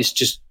Belgian guys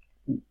just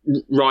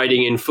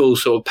riding in full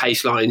sort of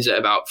pace lines at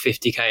about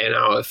 50k an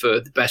hour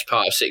for the best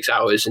part of 6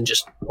 hours and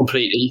just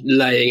completely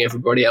laying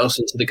everybody else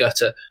into the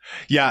gutter.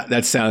 Yeah,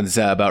 that sounds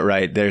about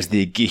right. There's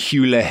the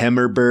Gehule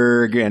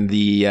Hemmerberg and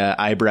the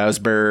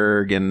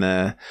Eyebrows-berg and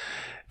the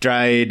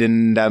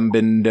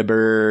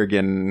Dreidendammbendeberg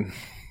and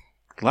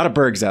a lot of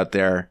bergs out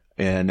there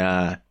in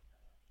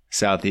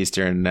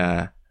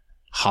southeastern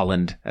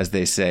Holland, as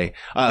they say.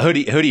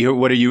 Hoodie,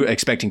 what are you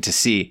expecting to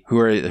see? Who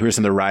are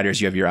some of the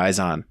riders you have your eyes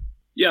on?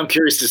 Yeah, I'm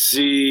curious to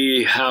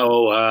see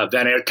how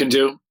Van Aert can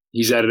do.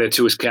 He's added it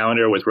to his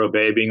calendar with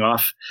Roubaix being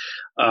off.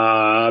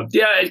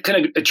 It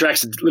kind of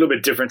attracts a little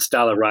bit different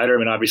style of rider. I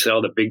mean, obviously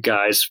all the big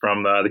guys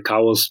from the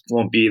Cowells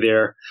won't be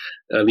there.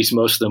 At least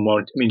most of them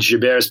won't. I mean,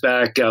 Gibert's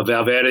back.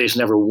 Valverde's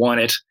never won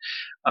it.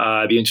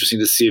 It'd be interesting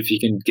to see if he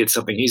can get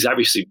something. He's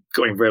obviously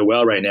going very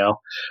well right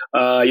now.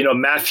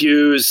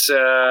 Matthews,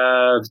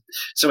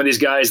 some of these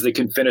guys that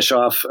can finish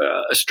off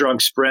a strong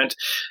sprint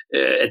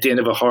at the end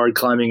of a hard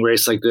climbing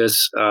race like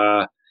this.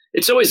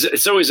 It's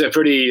always a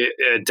pretty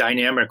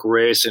dynamic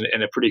race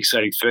and a pretty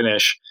exciting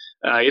finish.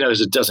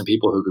 There's a dozen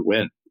people who could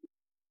win.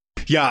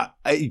 Yeah,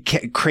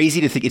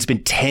 crazy to think it's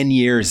been 10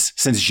 years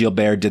since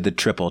Gilbert did the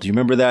triple. Do you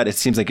remember that? It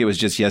seems like it was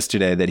just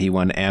yesterday that he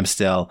won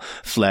Amstel,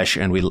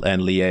 Flèche, and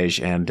Liège,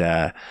 and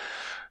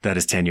that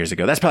is 10 years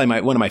ago. That's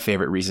probably one of my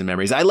favorite recent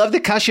memories. I love the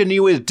Kasia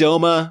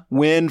Niewiadoma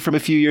win from a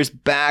few years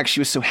back.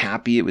 She was so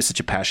happy. It was such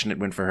a passionate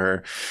win for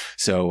her.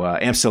 So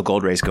Amstel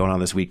Gold Race going on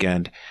this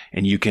weekend,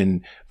 and you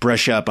can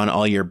brush up on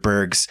all your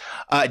bergs.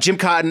 Jim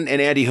Cotton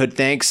and Andy Hood,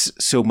 thanks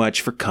so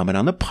much for coming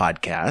on the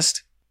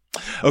podcast.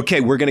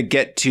 Okay, we're going to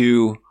get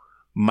to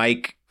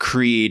Mike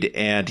Creed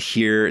and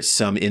hear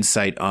some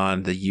insight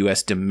on the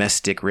U.S.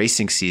 domestic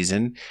racing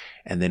season,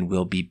 and then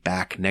we'll be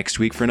back next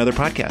week for another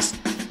podcast.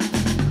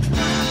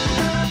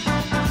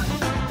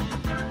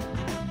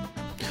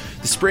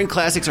 The Spring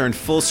Classics are in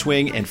full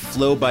swing, and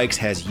Flow Bikes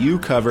has you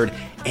covered.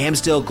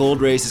 Amstel Gold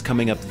Race is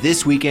coming up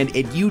this weekend,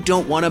 and you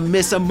don't want to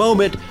miss a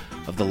moment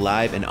of the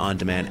live and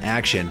on-demand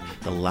action.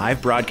 The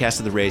live broadcast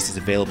of the race is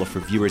available for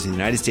viewers in the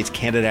United States,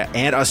 Canada,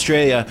 and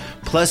Australia.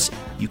 Plus,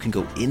 you can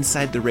go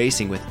inside the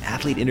racing with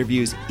athlete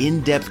interviews,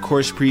 in-depth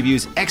course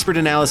previews, expert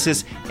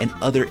analysis, and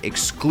other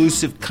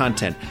exclusive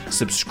content.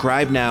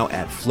 Subscribe now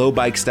at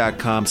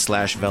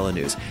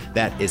flowbikes.com/VeloNews.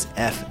 That is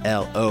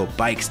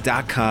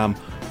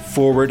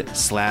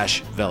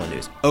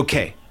FLOBikes.com/VeloNews.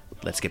 Okay,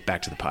 let's get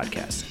back to the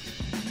podcast.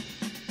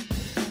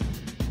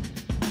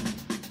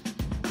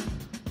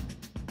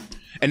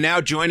 And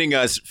now joining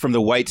us from the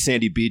white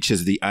sandy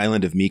beaches of the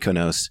island of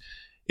Mykonos,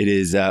 it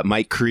is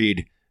Mike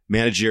Creed,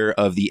 manager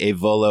of the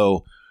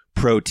Evolo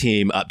Pro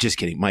Team. Just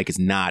kidding. Mike is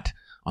not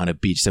on a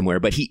beach somewhere,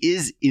 but he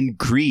is in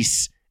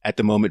Greece at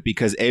the moment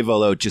because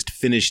Evolo just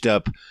finished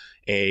up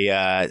a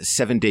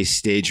 7-day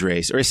stage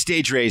race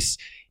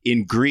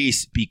in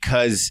Greece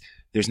because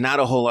there's not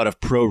a whole lot of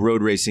pro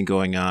road racing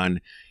going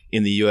on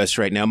in the U.S.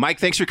 right now.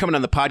 Mike, thanks for coming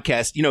on the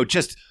podcast.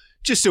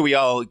 Just so we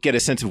all get a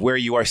sense of where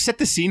you are, set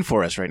the scene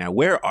for us right now.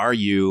 Where are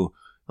you?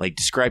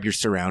 Describe your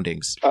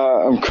surroundings.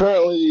 I'm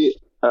currently,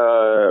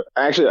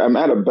 I'm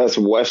at a Best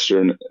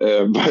Western,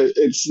 but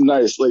it's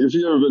nice. If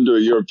you've ever been to a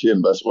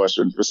European Best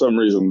Western, for some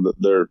reason,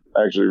 they're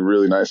actually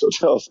really nice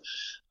hotels.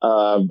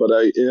 But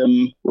I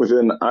am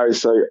within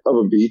eyesight of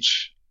a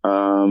beach.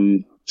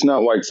 It's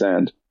not white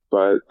sand,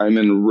 but I'm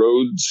in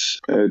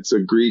Rhodes. It's a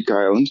Greek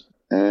island,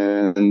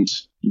 and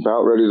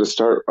about ready to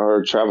start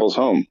our travels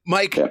home.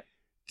 Mike. Yeah.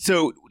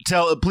 So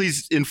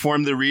please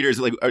inform the readers,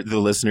 the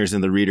listeners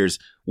and the readers,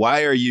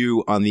 why are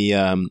you on the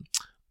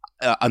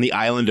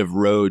island of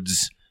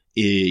Rhodes,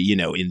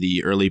 in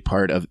the early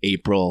part of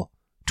April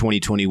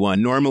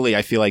 2021? Normally,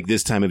 I feel like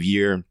this time of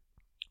year,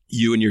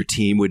 you and your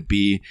team would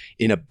be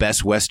in a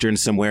Best Western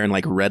somewhere in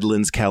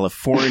Redlands,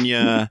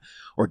 California,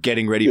 or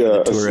getting ready for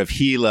the tour of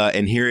Gila.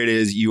 And here it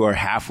is, you are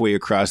halfway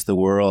across the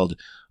world.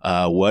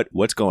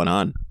 What's going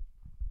on?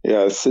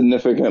 Yeah,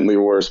 significantly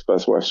worse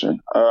Best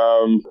Western.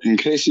 In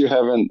case you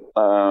haven't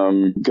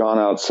gone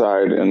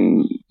outside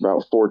in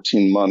about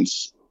 14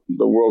 months,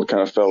 the world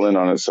kind of fell in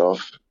on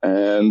itself,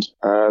 and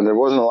there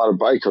wasn't a lot of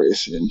bike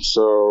racing.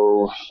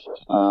 So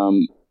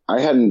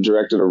I hadn't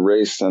directed a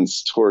race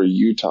since Tour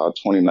Utah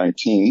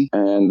 2019,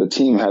 and the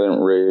team hadn't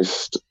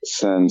raced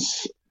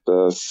since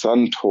the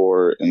Sun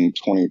Tour in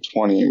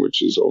 2020,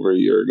 which is over a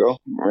year ago.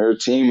 We're a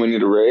team, we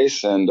need a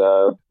race, and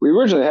we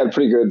originally had a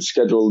pretty good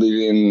schedule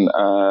leading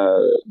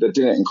that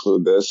didn't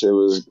include this. It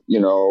was,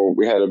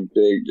 we had a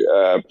big,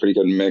 pretty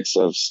good mix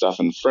of stuff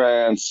in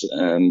France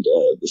and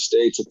the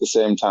States at the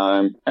same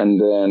time.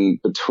 And then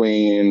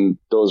between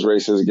those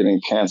races getting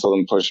canceled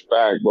and pushed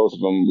back, both of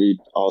them, we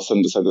all of a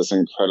sudden just had this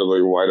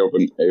incredibly wide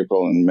open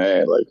April and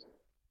May,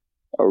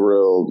 a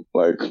real,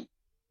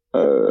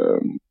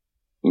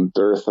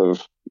 dearth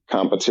of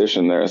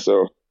competition there.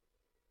 So,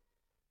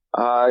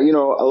 a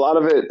lot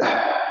of it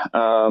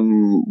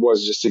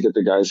was just to get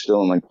the guys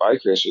feeling like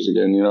bike racers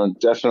again.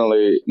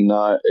 Definitely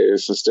not a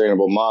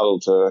sustainable model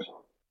to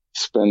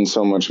spend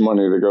so much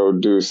money to go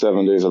do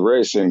 7 days of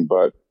racing,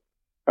 but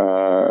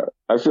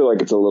I feel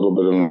like it's a little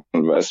bit of an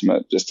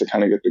investment just to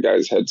kind of get the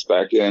guys' heads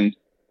back in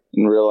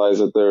and realize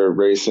that they're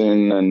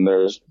racing and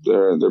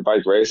they're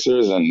bike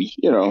racers. And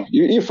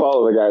you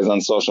follow the guys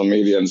on social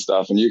media and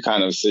stuff, and you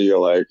kind of see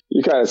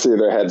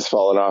their heads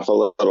falling off a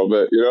little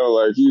bit.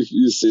 Like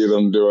you see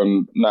them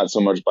doing not so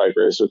much bike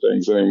racer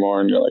things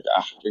anymore, and you're like,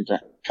 we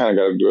kind of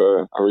got to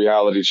do a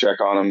reality check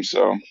on them.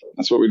 So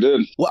that's what we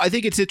did. Well, I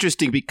think it's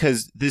interesting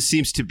because this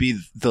seems to be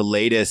the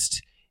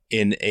latest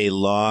in a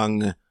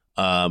long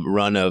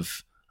run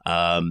of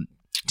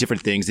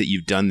different things that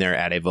you've done there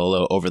at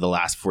Evolo over the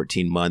last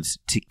 14 months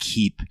to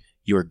keep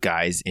your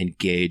guys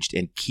engaged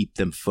and keep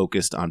them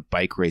focused on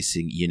bike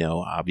racing.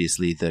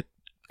 Obviously the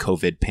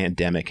COVID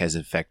pandemic has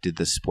affected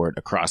the sport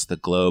across the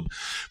globe,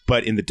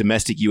 but in the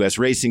domestic US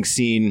racing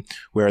scene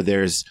where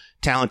there's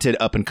talented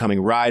up and coming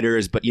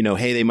riders, but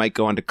hey, they might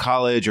go on to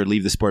college or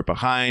leave the sport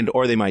behind,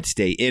 or they might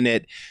stay in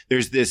it.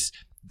 There's this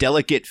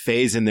delicate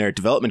phase in their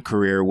development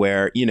career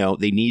where,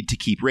 they need to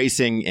keep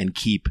racing and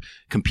keep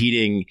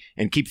competing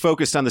and keep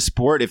focused on the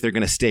sport if they're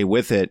going to stay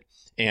with it.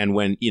 And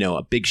when,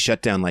 a big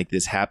shutdown like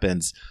this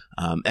happens,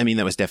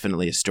 that was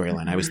definitely a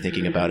storyline I was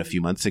thinking about a few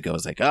months ago. I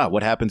was like,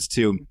 what happens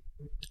to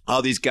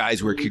all these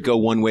guys where it could go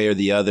one way or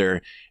the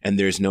other and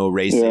there's no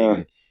racing?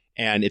 Yeah.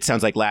 And it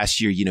sounds like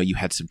last year, you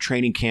had some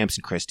training camps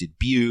in Crested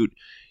Butte.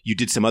 You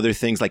did some other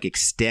things like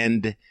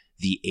extend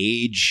the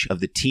age of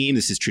the team.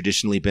 This has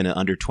traditionally been an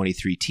under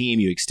 23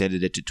 team. You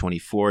extended it to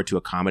 24 to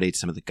accommodate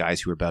some of the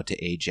guys who are about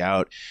to age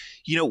out.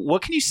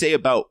 What can you say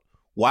about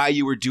why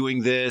you were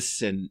doing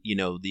this and,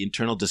 the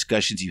internal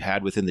discussions you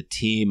had within the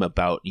team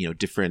about,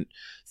 different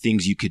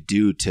things you could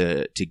do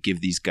to give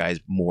these guys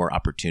more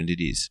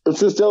opportunities? It's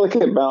this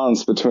delicate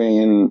balance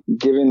between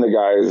giving the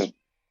guys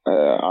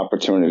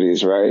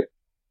opportunities, right?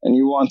 And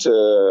you want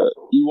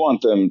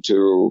them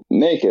to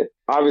make it.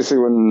 Obviously,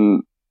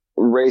 when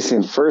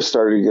racing first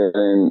started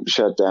getting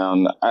shut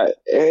down, I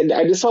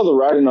just saw the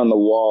writing on the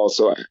wall,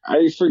 so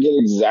I forget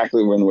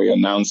exactly when we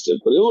announced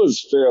it, but it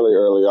was fairly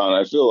early on.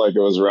 I feel like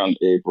it was around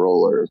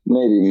April or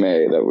maybe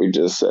May that we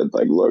just said,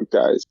 like, look,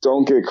 guys,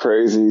 don't get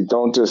crazy.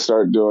 Don't just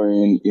start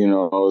doing,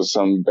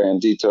 some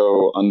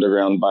bandito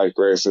underground bike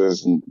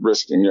races and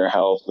risking your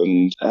health,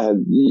 and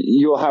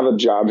you'll have a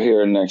job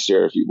here next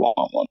year if you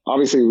want one.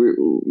 Obviously,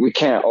 we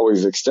can't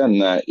always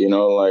extend that,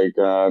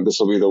 this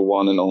will be the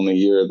one and only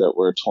year that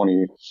we're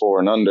 24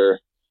 and under,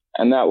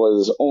 and that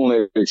was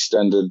only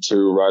extended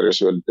to riders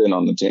who had been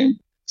on the team.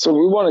 So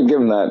we want to give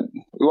them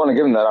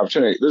that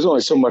opportunity. There's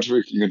only so much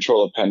we can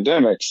control a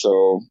pandemic,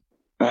 so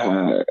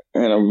in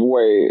a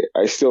way,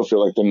 I still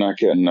feel like they're not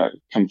getting a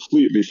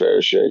completely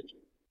fair shake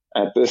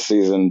at this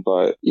season.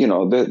 But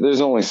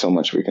there's only so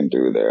much we can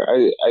do there.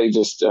 I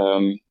just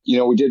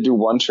we did do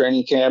one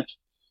training camp,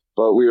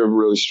 but we were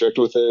really strict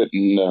with it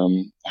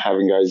and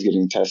having guys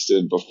getting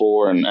tested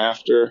before and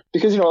after.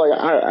 Because,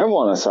 I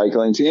want a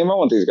cycling team. I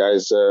want these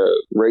guys to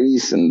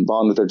race and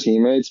bond with their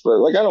teammates.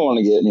 But, I don't want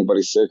to get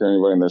anybody sick or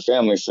anybody in their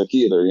family sick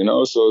either,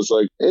 So it's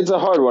it's a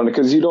hard one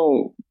because you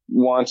don't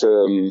want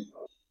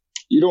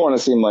to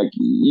seem like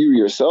you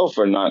yourself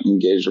are not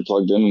engaged or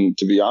plugged in. And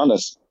to be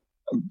honest,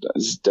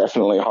 it's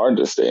definitely hard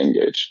to stay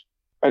engaged.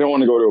 I don't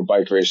want to go to a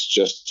bike race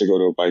just to go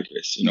to a bike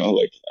race, I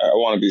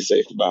want to be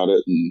safe about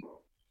it. And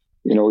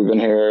we've been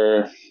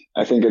here,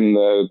 I think in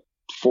the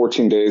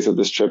 14 days of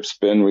this trip's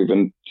been, we've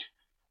been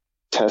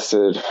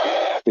tested,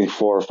 I think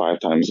 4 or 5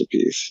 times a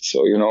piece.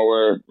 So,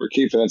 we're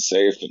keeping it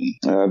safe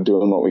and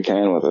doing what we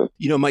can with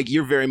it. Mike,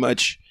 you're very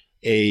much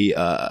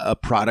a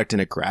product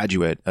and a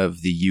graduate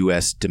of the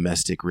U.S.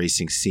 domestic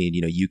racing scene.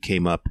 You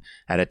came up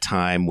at a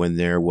time when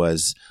there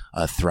was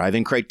a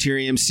thriving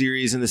Criterium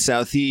series in the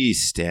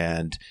Southeast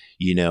and,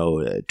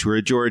 Tour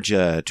of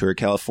Georgia, Tour of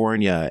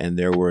California, and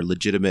there were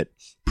legitimate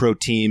pro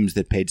teams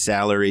that paid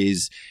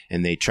salaries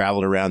and they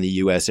traveled around the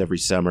U.S. every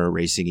summer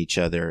racing each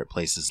other at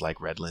places like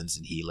Redlands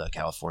and Gila,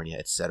 California,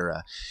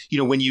 etc.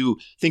 When you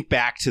think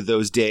back to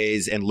those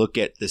days and look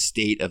at the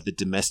state of the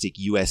domestic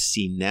U.S.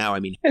 scene now,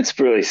 it's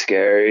really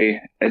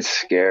scary. It's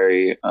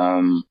scary.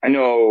 I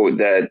know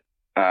that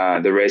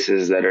the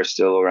races that are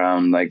still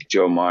around, like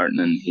Joe Martin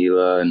and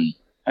Gila, and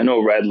I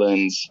know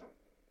Redlands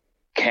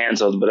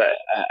canceled, but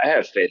I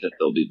have faith that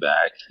they'll be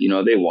back.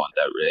 They want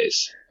that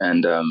race.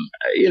 And,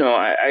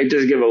 I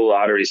just give a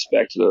lot of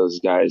respect to those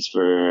guys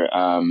for,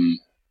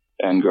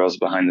 and girls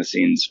behind the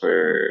scenes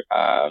for,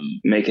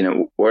 making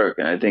it work.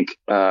 And I think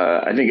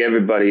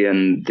everybody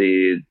in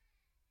the,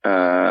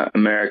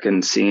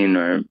 American scene,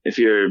 or if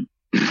you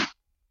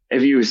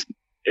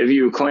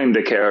claim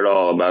to care at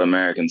all about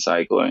American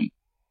cycling,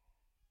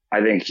 I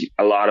think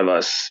a lot of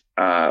us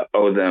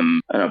owe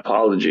them an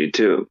apology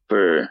too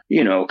for,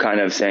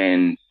 kind of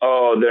saying,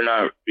 oh, they're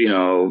not,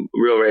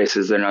 real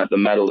races. They're not the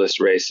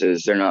medalist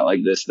races. They're not like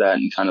this, that,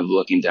 and kind of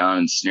looking down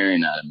and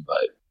sneering at them.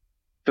 But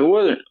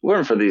if it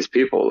weren't for these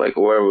people, like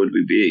where would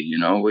we be? You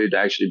know, we'd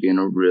actually be in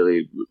a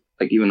really,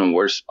 like, even a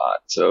worse spot.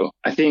 So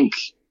I think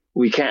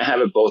we can't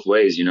have it both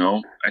ways. You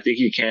know, I think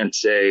you can't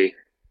say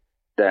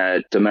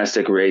that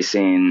domestic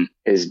racing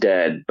is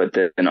dead, but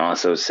then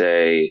also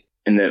say,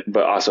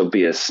 but also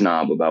be a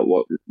snob about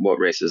what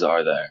races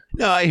are there.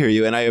 No, I hear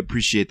you, and I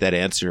appreciate that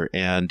answer.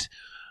 And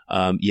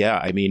yeah,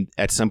 I mean,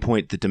 at some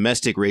point, the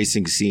domestic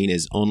racing scene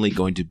is only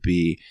going to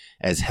be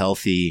as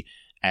healthy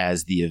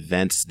as the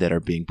events that are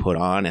being put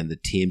on and the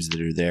teams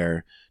that are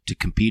there to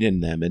compete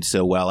in them. And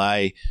so while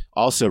I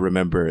also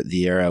remember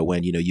the era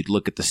when, you know, you'd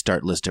look at the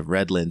start list of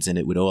Redlands and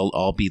it would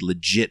all be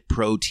legit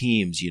pro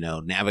teams, you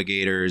know,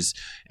 Navigators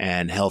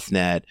and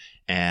HealthNet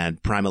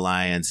and Prime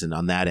Alliance and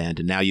on that end.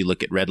 And now you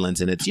look at Redlands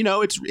and it's, you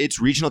know,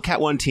 it's regional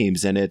Cat 1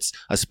 teams and it's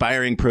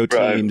aspiring pro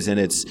teams, right. And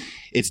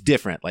it's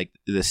different. Like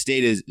the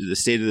state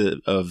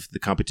of the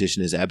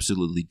competition is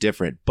absolutely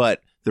different,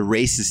 but the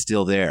race is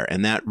still there,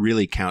 and that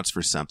really counts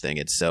for something.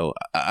 And so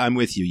I'm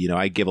with you. You know,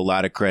 I give a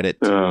lot of credit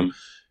to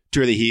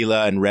Tour de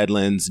Gila and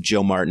Redlands,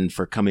 Joe Martin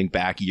for coming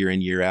back year in,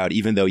 year out,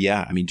 even though,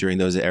 yeah, I mean, during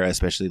those eras,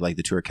 especially like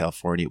the Tour of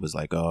California, it was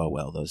like, oh,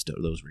 well, those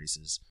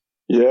races.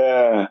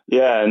 Yeah.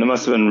 And it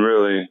must have been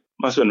really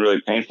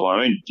painful.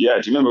 I mean,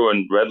 yeah, do you remember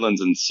when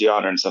Redlands and Sea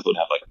Otter and stuff would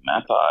have like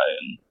Mapai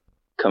and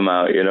come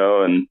out, you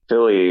know, and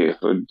Philly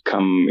would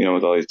come, you know,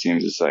 with all these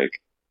teams? It's like,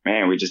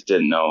 man, we just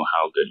didn't know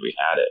how good we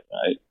had it,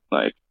 right?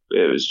 Like,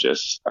 it was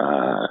just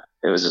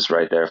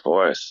right there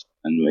for us.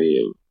 And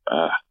we,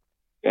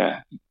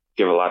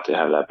 give a lot to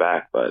have that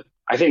back. But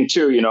I think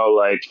too, you know,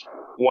 like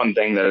one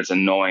thing that is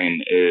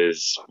annoying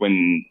is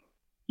when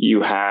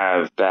you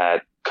have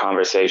that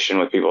conversation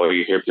with people or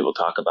you hear people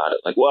talk about it,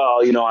 like,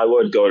 well, you know, I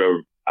would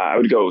go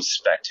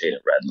spectate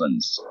at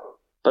Redlands,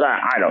 but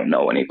I don't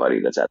know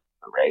anybody that's at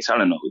the race. I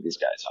don't know who these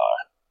guys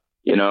are,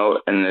 you know?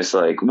 And it's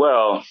like,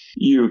 well,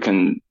 you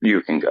can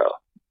go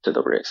to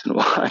the race and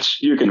watch.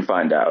 You can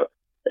find out.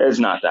 It's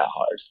not that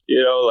hard,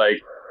 you know, like,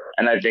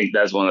 and I think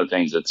that's one of the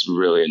things that's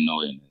really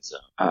annoying is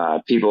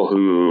people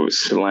who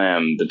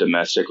slam the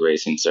domestic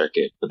racing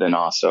circuit, but then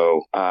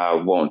also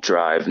won't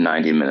drive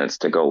 90 minutes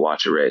to go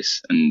watch a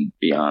race and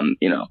be on,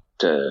 you know,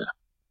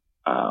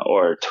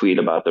 or tweet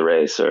about the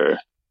race or,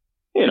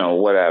 you know,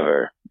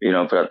 whatever, you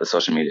know, put out the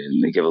social media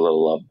and they give a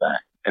little love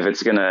back. If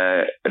they're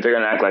gonna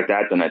act like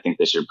that, then I think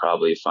they should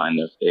probably find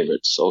their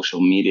favorite social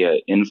media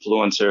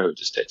influencer who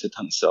just takes a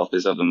ton of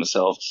selfies of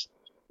themselves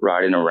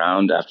riding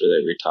around after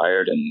they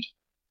retired and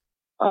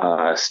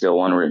still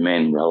want to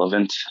remain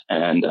relevant,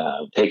 and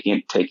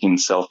taking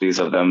selfies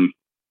of them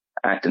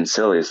acting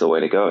silly is the way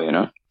to go, you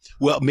know?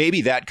 Well,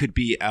 maybe that could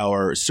be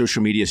our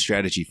social media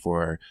strategy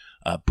for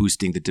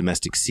boosting the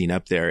domestic scene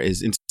up there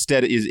is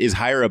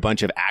hire a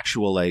bunch of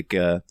actual like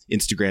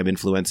Instagram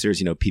influencers,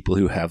 you know, people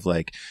who have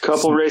like a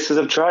couple races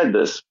have tried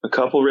this. A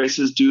couple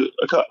races do.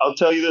 I'll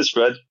tell you this,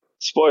 Fred.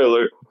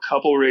 Spoiler, a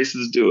couple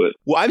races do it.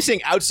 Well, I'm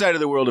saying outside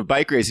of the world of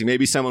bike racing,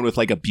 maybe someone with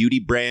like a beauty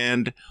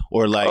brand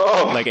or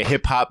like a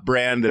hip hop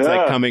brand that's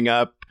like coming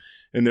up.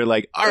 And they're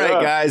like, all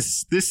right,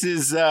 guys, this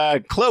is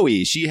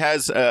Chloe. She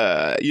has,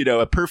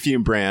 a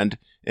perfume brand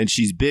and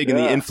she's big in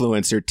the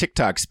influencer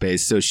TikTok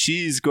space. So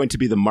she's going to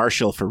be the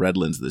marshal for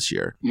Redlands this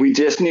year. We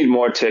just need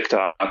more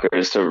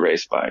TikTokers to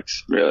race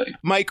bikes, really.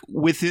 Mike,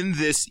 within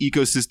this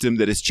ecosystem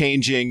that is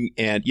changing,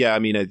 and yeah, I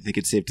mean, I think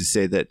it's safe to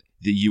say that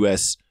the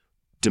U.S.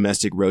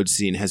 domestic road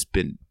scene has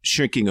been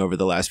shrinking over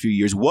the last few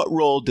years. What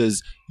role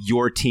does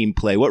your team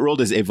play? What role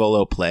does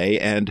Evolo play?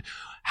 And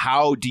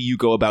how do you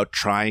go about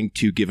trying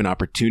to give an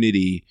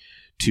opportunity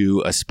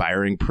to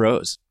aspiring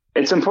pros?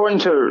 It's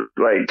important to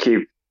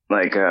keep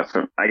I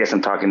guess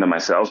I'm talking to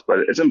myself, but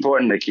it's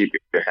important to keep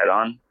your head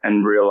on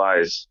and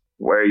realize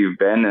where you've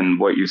been and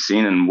what you've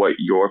seen and what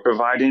you're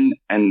providing,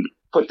 and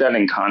put that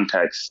in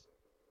context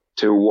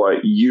to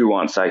what you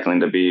want cycling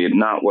to be,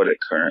 not what it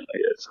currently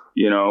is.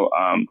 You know,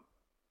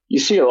 you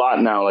see a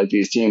lot now, like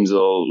these teams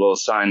will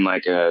sign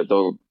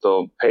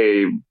they'll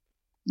pay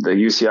the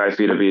UCI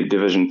fee to be a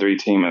Division 3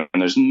 team, and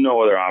there's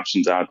no other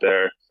options out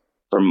there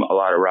from a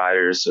lot of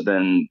riders. So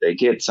then they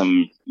get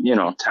some,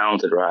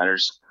 talented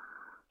riders,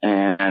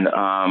 and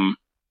that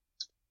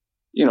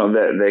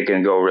they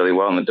can go really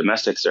well in the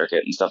domestic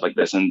circuit and stuff like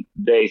this. And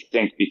they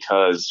think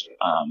because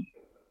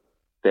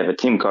they have a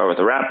team car with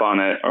a wrap on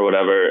it or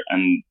whatever,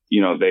 and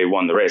they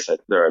won the race, that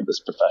they're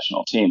this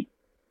professional team,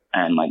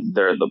 and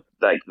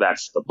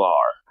that's the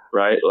bar,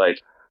 right?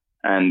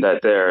 And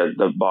that they're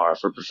the bar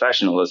for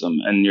professionalism.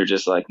 And you're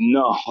just like,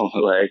 no,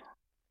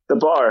 the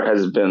bar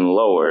has been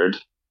lowered,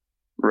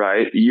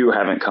 right? You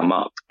haven't come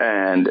up.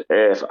 And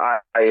if I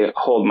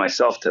hold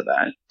myself to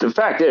that, the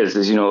fact is,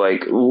 I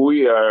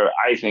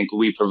think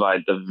we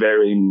provide the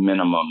very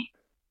minimum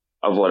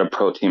of what a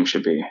pro team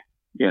should be.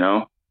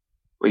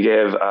 We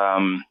give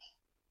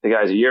the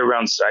guys a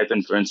year-round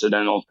stipend for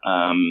incidental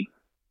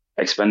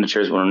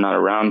expenditures when we're not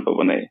around, but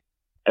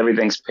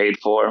everything's paid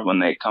for when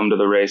they come to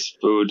the race: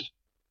 food,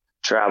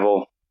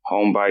 travel,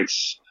 home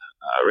bikes,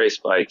 race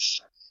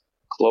bikes,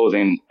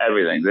 clothing,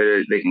 everything.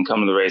 They can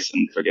come to the race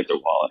and forget their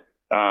wallet.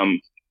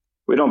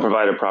 We don't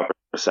provide a proper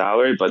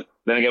salary. But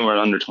then again, we're an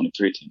under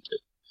 23 team too.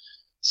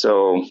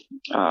 So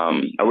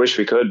I wish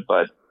we could,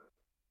 but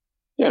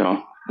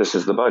this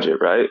is the budget,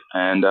 right?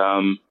 And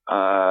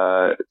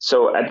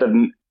so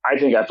I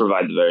think I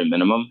provide the very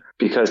minimum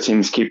because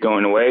teams keep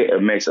going away.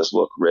 It makes us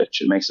look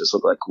rich. It makes us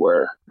look like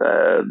we're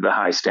the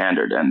high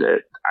standard, and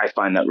I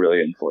find that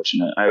really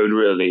unfortunate. I would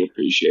really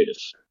appreciate if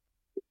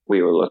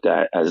we were looked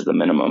at as the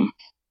minimum,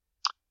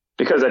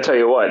 because I tell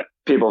you what,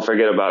 people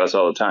forget about us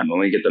all the time when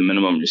we get the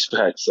minimum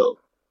respect. So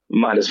we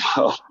might as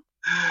well.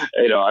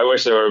 I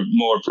wish there were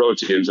more pro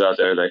teams out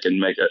there that can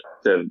make it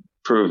to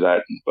prove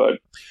that.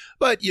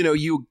 But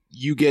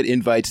you get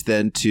invites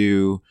then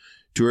to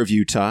Tour of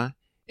Utah,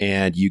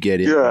 and you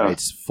get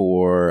invites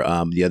for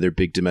the other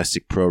big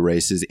domestic pro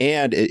races,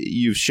 and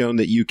you've shown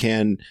that you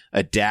can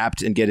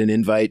adapt and get an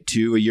invite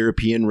to a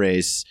European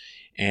race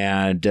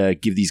and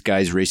give these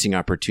guys racing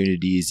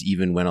opportunities,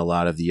 even when a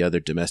lot of the other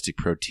domestic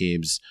pro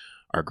teams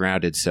are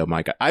grounded. So,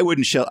 Mike, I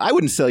wouldn't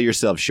sell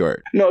yourself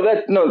short. No,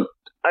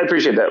 I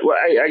appreciate that. Well,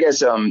 I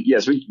guess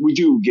yes, we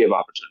do give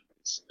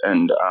opportunities,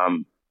 and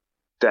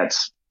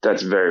that's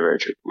very, very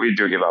true. We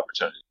do give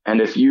opportunity. And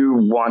if you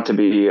want to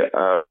be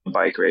a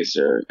bike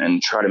racer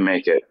and try to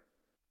make it,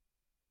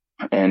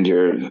 and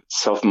you're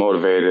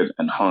self-motivated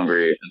and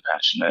hungry and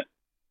passionate,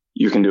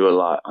 you can do a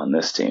lot on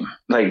this team.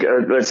 Like,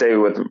 let's say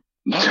with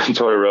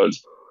Tour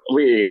Roads,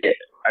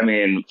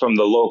 from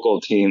the local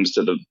teams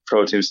to the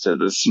pro teams to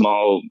the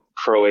small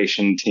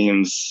Croatian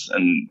teams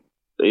and,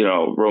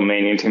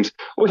 Romanian teams,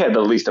 we had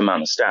the least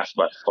amount of staff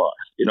by far.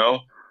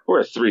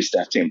 We're a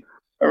 3-staff team.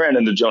 I ran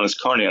into Jonas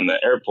Carney in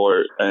the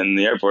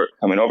airport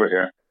coming over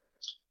here.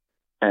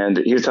 And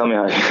he was telling me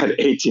I had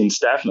 18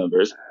 staff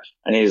members.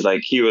 And he's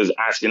like, he was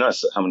asking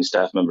us how many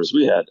staff members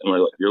we had. And we're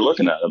like, you're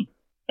looking at him.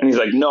 And he's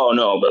like,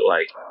 no, but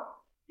like,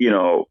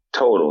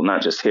 total,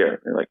 not just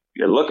here. They're like,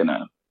 you're looking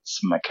at him.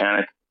 It's a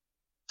mechanic,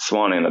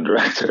 Swanee, and the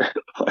director.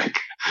 Like,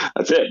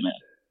 that's it, man.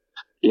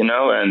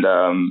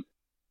 And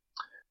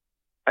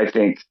I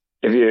think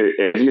if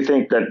you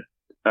think that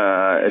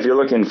if you're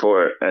looking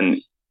for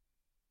an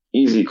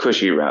easy,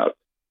 cushy route,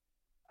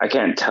 I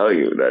can't tell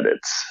you that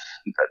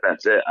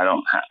that's it.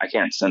 I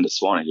can't send a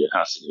Swanee to your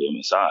house to give you a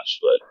massage,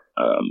 but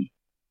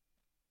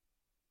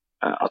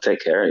I'll take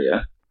care of you,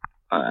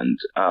 and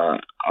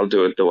I'll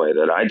do it the way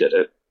that I did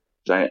it.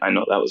 I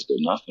know that was good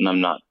enough, and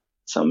I'm not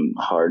some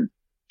hard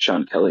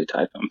Sean Kelly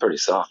type. I'm pretty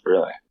soft,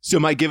 really. So,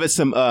 Mike, give us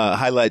some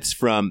highlights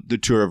from the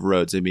Tour of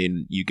Roads. I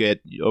mean, you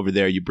get over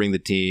there, you bring the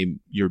team,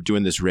 you're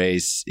doing this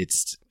race. It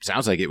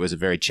sounds like it was a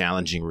very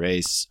challenging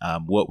race.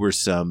 What were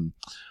some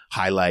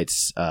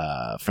highlights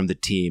from the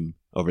team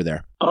over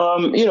there?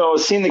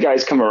 Seeing the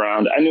guys come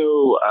around, I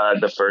knew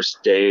the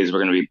first days were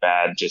going to be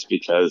bad just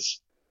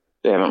because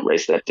they haven't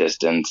raced that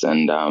distance,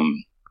 and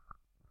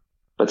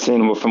but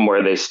seeing from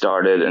where they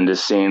started and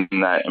just seeing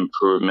that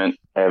improvement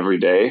every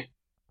day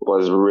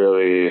was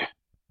really,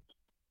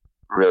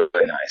 really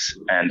nice.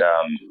 And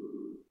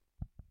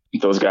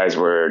those guys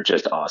were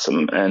just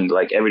awesome, and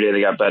like every day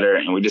they got better.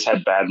 And we just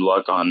had bad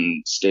luck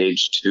on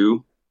stage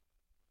 2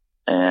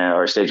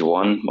 or stage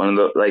 1, one of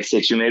the like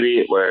stage 2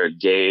 maybe, where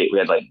we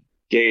had like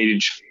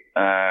Gage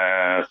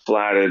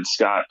flatted,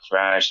 Scott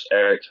crashed,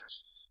 Eric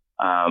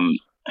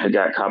had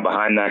got caught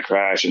behind that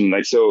crash, and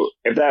like, so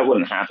if that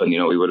wouldn't happen,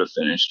 we would have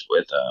finished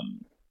with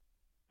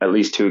at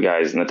least 2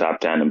 guys in the top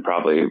 10 and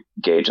probably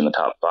Gage in the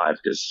top 5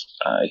 because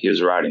he was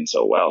riding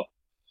so well.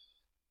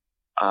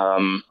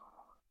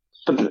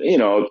 But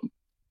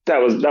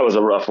that was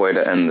a rough way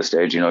to end the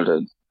stage,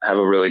 to have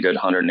a really good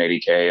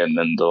 180K, and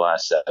then the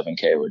last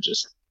 7K were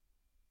just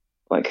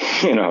like,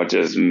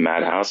 just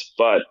madhouse.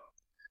 But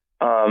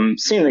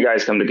seeing the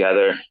guys come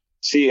together,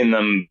 seeing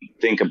them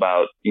think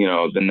about,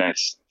 the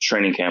next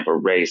training camp or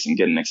race and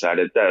getting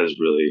excited, that is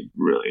really,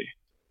 really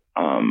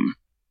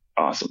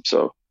awesome.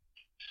 So,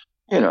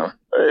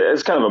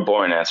 it's kind of a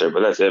boring answer,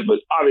 but that's it. But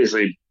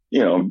obviously,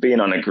 being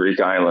on a Greek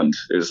island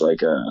is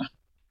like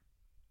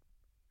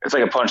it's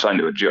like a punchline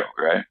to a joke,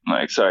 right?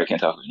 Like, sorry, I can't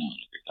talk right now on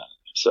a Greek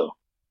island. So,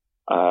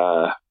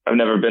 I've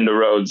never been to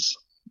Rhodes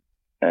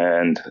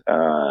and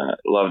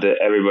loved it.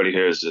 Everybody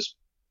here is just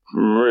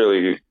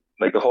really,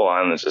 like, the whole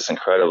island is just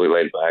incredibly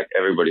laid back.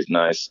 Everybody's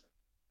nice.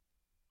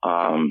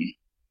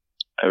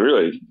 I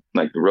really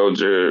like the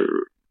roads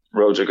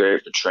are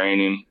great for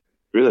training.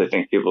 Really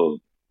think people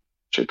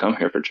should come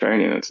here for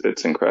training.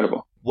 It's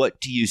incredible. What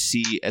do you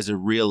see as a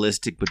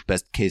realistic but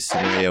best case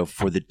scenario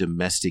for the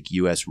domestic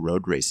U.S.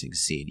 road racing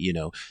scene?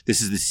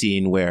 This is the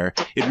scene where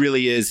it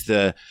really is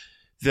the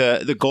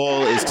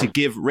goal is to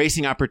give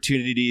racing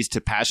opportunities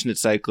to passionate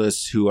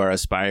cyclists who are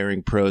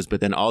aspiring pros,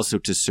 but then also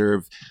to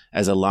serve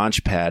as a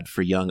launch pad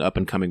for young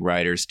up-and-coming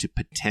riders to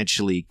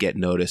potentially get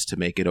noticed to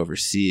make it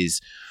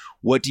overseas.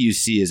 What do you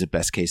see as a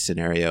best case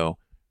scenario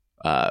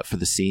for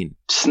the scene?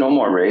 Just no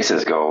more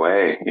races go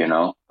away,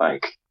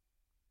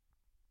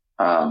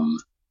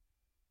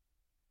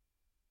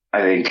 I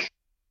think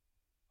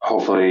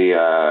hopefully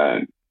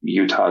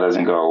Utah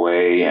doesn't go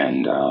away,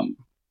 and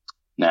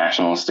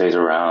National stays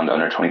around,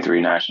 under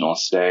 23 National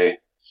stay.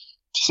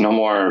 Just no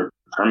more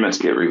permits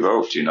get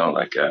revoked,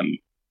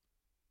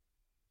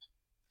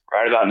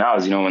 right about now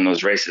is, when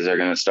those races are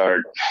going to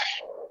start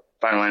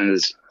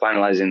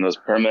finalizing those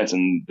permits,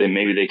 and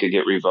maybe they could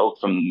get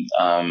revoked from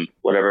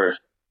whatever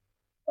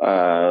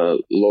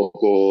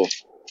local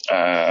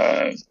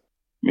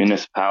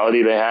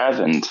municipality they have,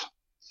 and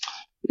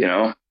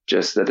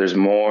just that there's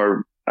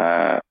more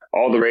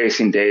all the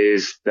racing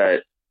days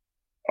that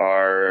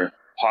are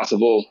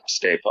possible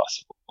stay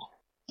possible,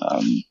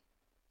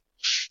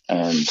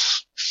 and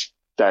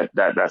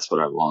that's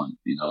what I want.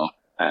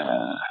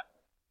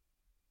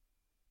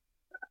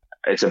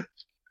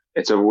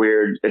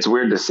 It's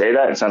weird to say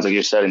that. It sounds like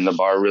you're setting the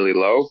bar really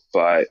low,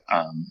 but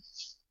I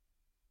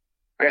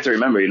have to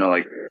remember,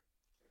 like,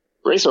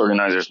 race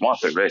organizers want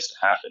the race to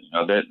happen.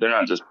 They're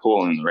not just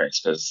pulling the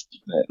race because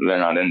they're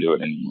not into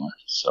it anymore.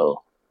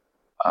 So,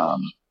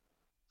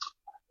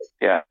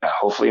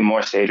 hopefully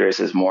more stage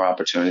races, more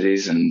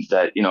opportunities, and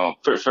that,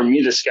 for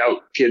me to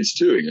scout kids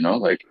too,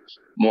 like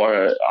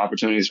more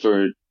opportunities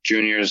for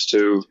juniors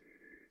to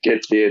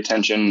get the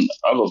attention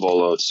of a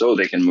Volo so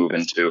they can move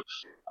into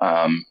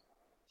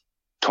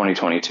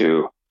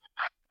 2022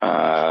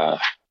 on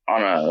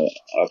a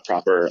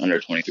proper under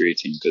 23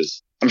 team,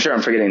 because I'm sure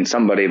I'm forgetting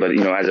somebody, but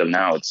as of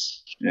now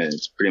it's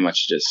pretty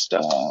much just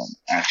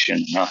action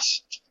and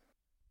us.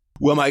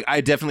 Well, Mike,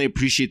 I definitely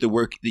appreciate the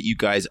work that you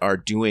guys are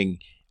doing,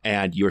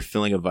 and you're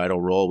filling a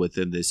vital role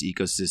within this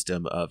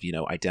ecosystem of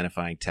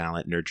identifying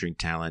talent, nurturing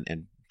talent,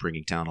 and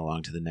bringing talent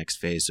along to the next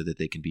phase so that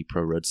they can be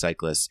pro road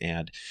cyclists.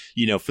 And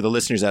for the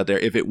listeners out there,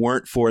 if it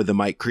weren't for the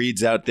Mike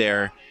Creeds out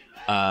there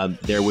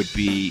would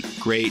be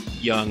great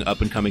young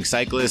up-and-coming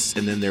cyclists,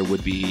 and then there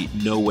would be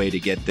no way to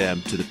get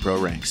them to the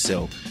pro ranks.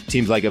 So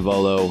teams like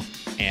Evolo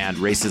and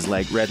races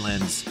like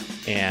Redlands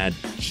and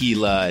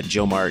Gila and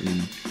Joe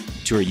Martin,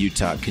 Tour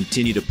Utah,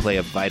 continue to play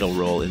a vital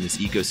role in this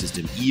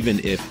ecosystem, even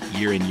if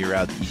year in, year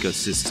out, the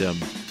ecosystem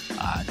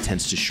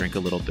tends to shrink a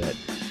little bit.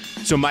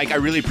 So, Mike, I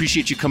really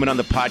appreciate you coming on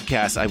the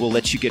podcast. I will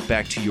let you get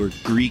back to your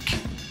Greek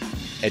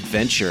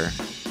adventure.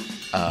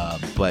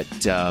 But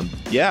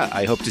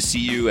I hope to see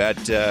you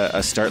at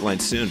a start line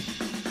soon.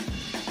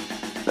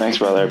 Thanks,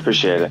 brother. I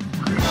appreciate it.